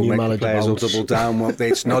 which will make the players all double down. Well,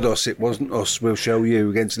 it's not us, it wasn't us. We'll show you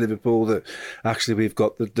against Liverpool that actually we've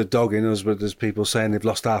got the dog in us, but there's people saying they've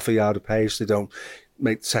lost half a yard of pace. They don't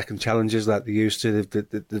make second challenges like they used to.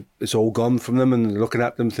 It's all gone from them, and looking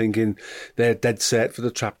at them thinking they're dead set for the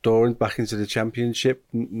trapdoor and back into the Championship.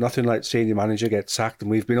 Nothing like seeing your manager get sacked, and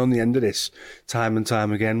we've been on the end of this time and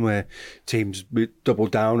time again where teams double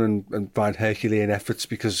down and find Herculean efforts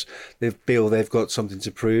because they feel they've got something to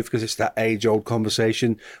prove, because it's that age-old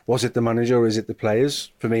conversation. Was it the manager or is it the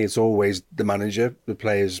players? For me, it's always the manager. The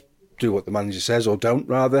players do what the manager says, or don't,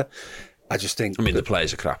 rather. I just think. I mean, the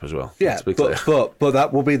players are crap as well. Yeah, but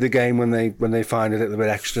that will be the game when they find a little bit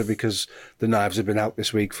extra, because the knives have been out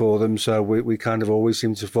this week for them. So we kind of always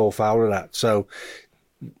seem to fall foul of that. So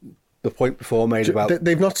the point before made about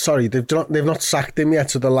they've not sacked him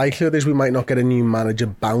yet. So the likelihood is we might not get a new manager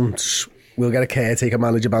bounce. We'll get a caretaker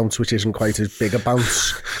manager bounce, which isn't quite as big a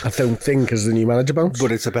bounce, I don't think, as the new manager bounce.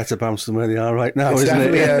 But it's a better bounce than where they are right now, it's isn't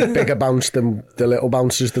it? Definitely a bigger bounce than the little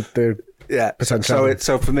bounces that they're. Yeah,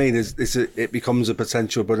 so for me, it becomes a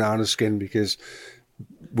potential banana skin, because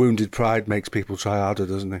wounded pride makes people try harder,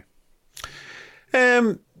 doesn't it?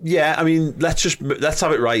 Yeah, I mean, let's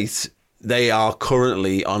have it right. They are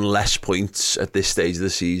currently on less points at this stage of the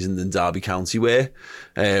season than Derby County were.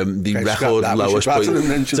 The record lowest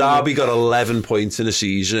points. Derby got 11 points in a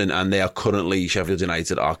season, and Sheffield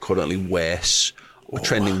United are currently worse.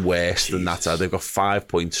 Trending worse than that. They've got 5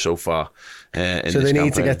 points so far. So they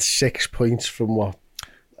need to get 6 points from what?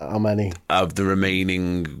 How many? Of the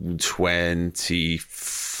remaining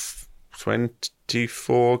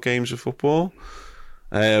 24 games of football.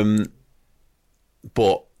 But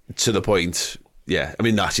to the point, yeah. I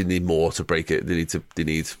mean, actually need more to break it. They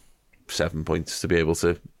need 7 points to be able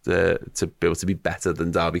to be better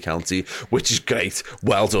than Derby County, which is great.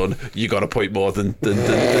 Well done. You got a point more than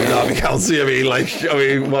Derby County. I mean,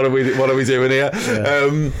 what are we doing here?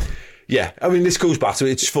 Yeah. I mean, this goes back to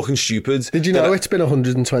it's fucking stupid. Did you know it's been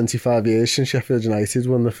 125 years since Sheffield United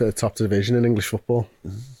won the top division in English football?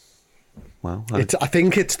 Wow. I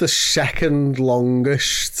think it's the second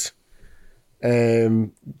longest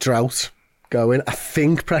drought going. I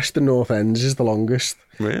think Preston North Ends is the longest.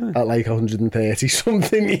 Really? At 130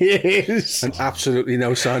 something years. And absolutely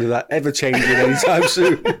no sign of that ever changing anytime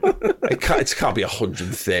soon. It can't be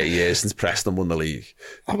 130 years since Preston won the league.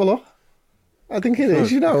 Have a look. I think it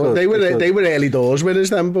is, they were early doors winners,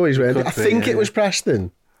 them boys, weren't they? I think it was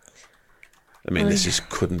Preston. I mean,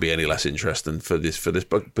 couldn't be any less interesting for this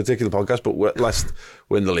particular podcast, but let's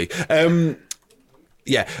win the league.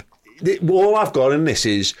 All I've got in this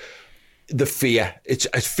is the fear. It's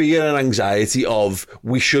fear and anxiety of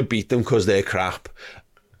we should beat them because they're crap.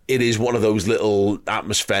 It is one of those little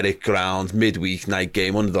atmospheric ground, midweek night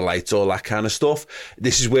game under the lights, all that kind of stuff.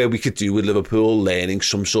 This is where we could do with Liverpool learning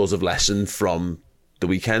some sort of lesson from the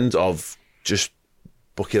weekend of just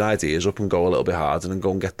buck your ideas up and go a little bit harder and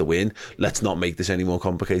go and get the win. Let's not make this any more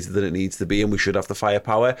complicated than it needs to be, and we should have the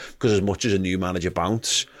firepower, because as much as a new manager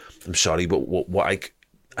bounce, I'm sorry, but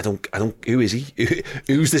I don't. Who is he?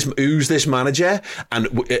 Who's this manager? And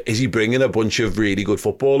is he bringing a bunch of really good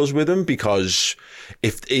footballers with him? Because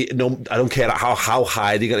I don't care how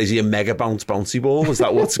high they get. Is he a mega bouncy ball? Is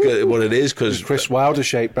that what it is? Because Chris Wilder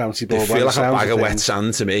shaped bouncy ball. They feel like a bag of wet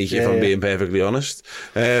sand to me, if I'm being perfectly honest.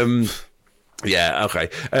 Okay.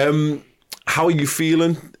 How are you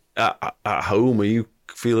feeling at home? Are you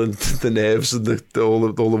feeling the nerves and all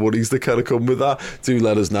the worries that kind of come with that? Do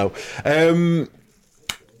let us know.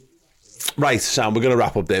 Right, Sam, we're going to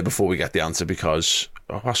wrap up there before we get the answer, because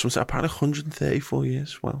apparently 134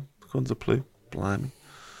 years. Well, according to Plue, blimey.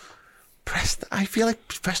 Preston,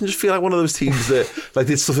 Preston just feel like one of those teams that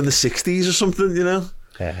did stuff in the 60s or something, you know?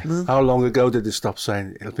 Yeah. No? How long ago did they stop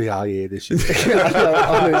saying it'll be our year this year?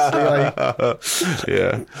 Honestly,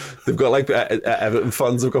 yeah, they've got Everton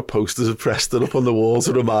fans have got posters of Preston up on the wall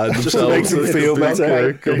to remind themselves. Makes them feel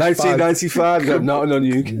better. 1995, got nothing on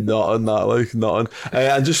you. Nothing.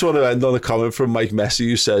 I just want to end on a comment from Mike Messi,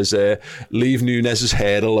 who says, "Leave Nunez's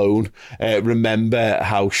hair alone. Remember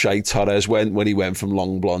how shite Torres went when he went from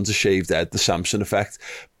long blonde to shaved head. The Samson effect."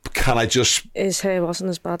 Can I just... His hair wasn't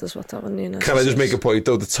as bad as what that one, Nunez. Can I just make a point,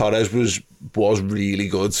 though, that Torres was really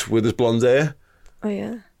good with his blonde hair? Oh,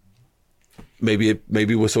 yeah. Maybe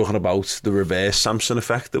we're talking about the reverse Samson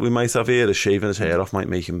effect that we might have here. Shaving his hair off might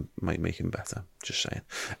make him better. Just saying.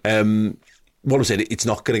 What I'm saying, it's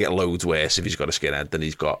not going to get loads worse if he's got a skinhead than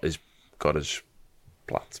he's got his plait.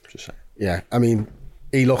 Just saying. Yeah, I mean,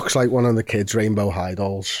 he looks like one of the kids' rainbow high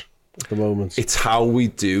dolls at the moment. It's how we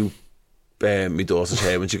do my daughter's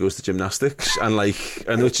hair when she goes to gymnastics, and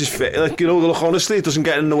which is fit. Look, honestly, it doesn't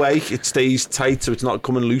get in the way. It stays tight, so it's not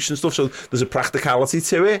coming loose and stuff. So there's a practicality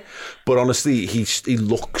to it. But honestly, he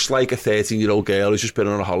looks like a 13-year-old girl who's just been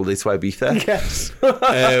on a holiday to Ibiza. Yes.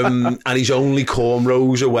 And he's only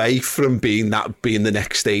cornrows away from being the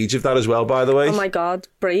next stage of that as well. By the way. Oh my God,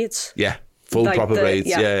 braids. Yeah. Full proper braids.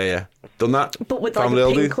 Yeah. Done that? But with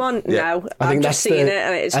a pink one? Yeah. No. I've just seen it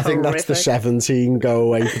and it's I think that's the 17 go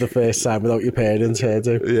away for the first time without your parents'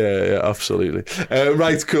 hairdo. Yeah, absolutely.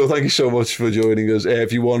 Right, cool. Thank you so much for joining us.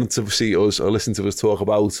 If you wanted to see us or listen to us talk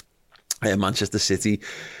about Manchester City,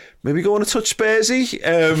 maybe go on a touch Spursy,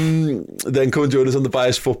 then come and join us on the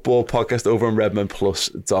Bias Football podcast over on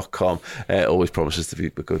redmenplus.com. Always promises to be a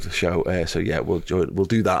good show. We'll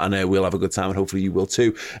do that, and we'll have a good time, and hopefully you will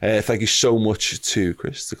too. Thank you so much to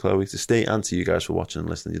Chris, to Chloe, to Steve, and to you guys for watching and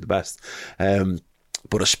listening. You're the best.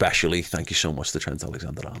 But especially thank you so much to Trent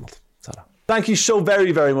Alexander-Arnold. Ta-ra. Thank you so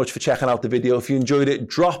very, very much for checking out the video. If you enjoyed it,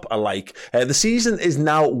 drop a like. The season is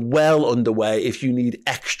now well underway. If you need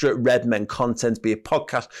extra Redmen content, be it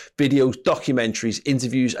podcasts, videos, documentaries,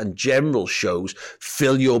 interviews, and general shows,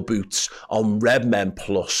 fill your boots on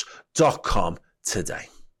redmenplus.com today.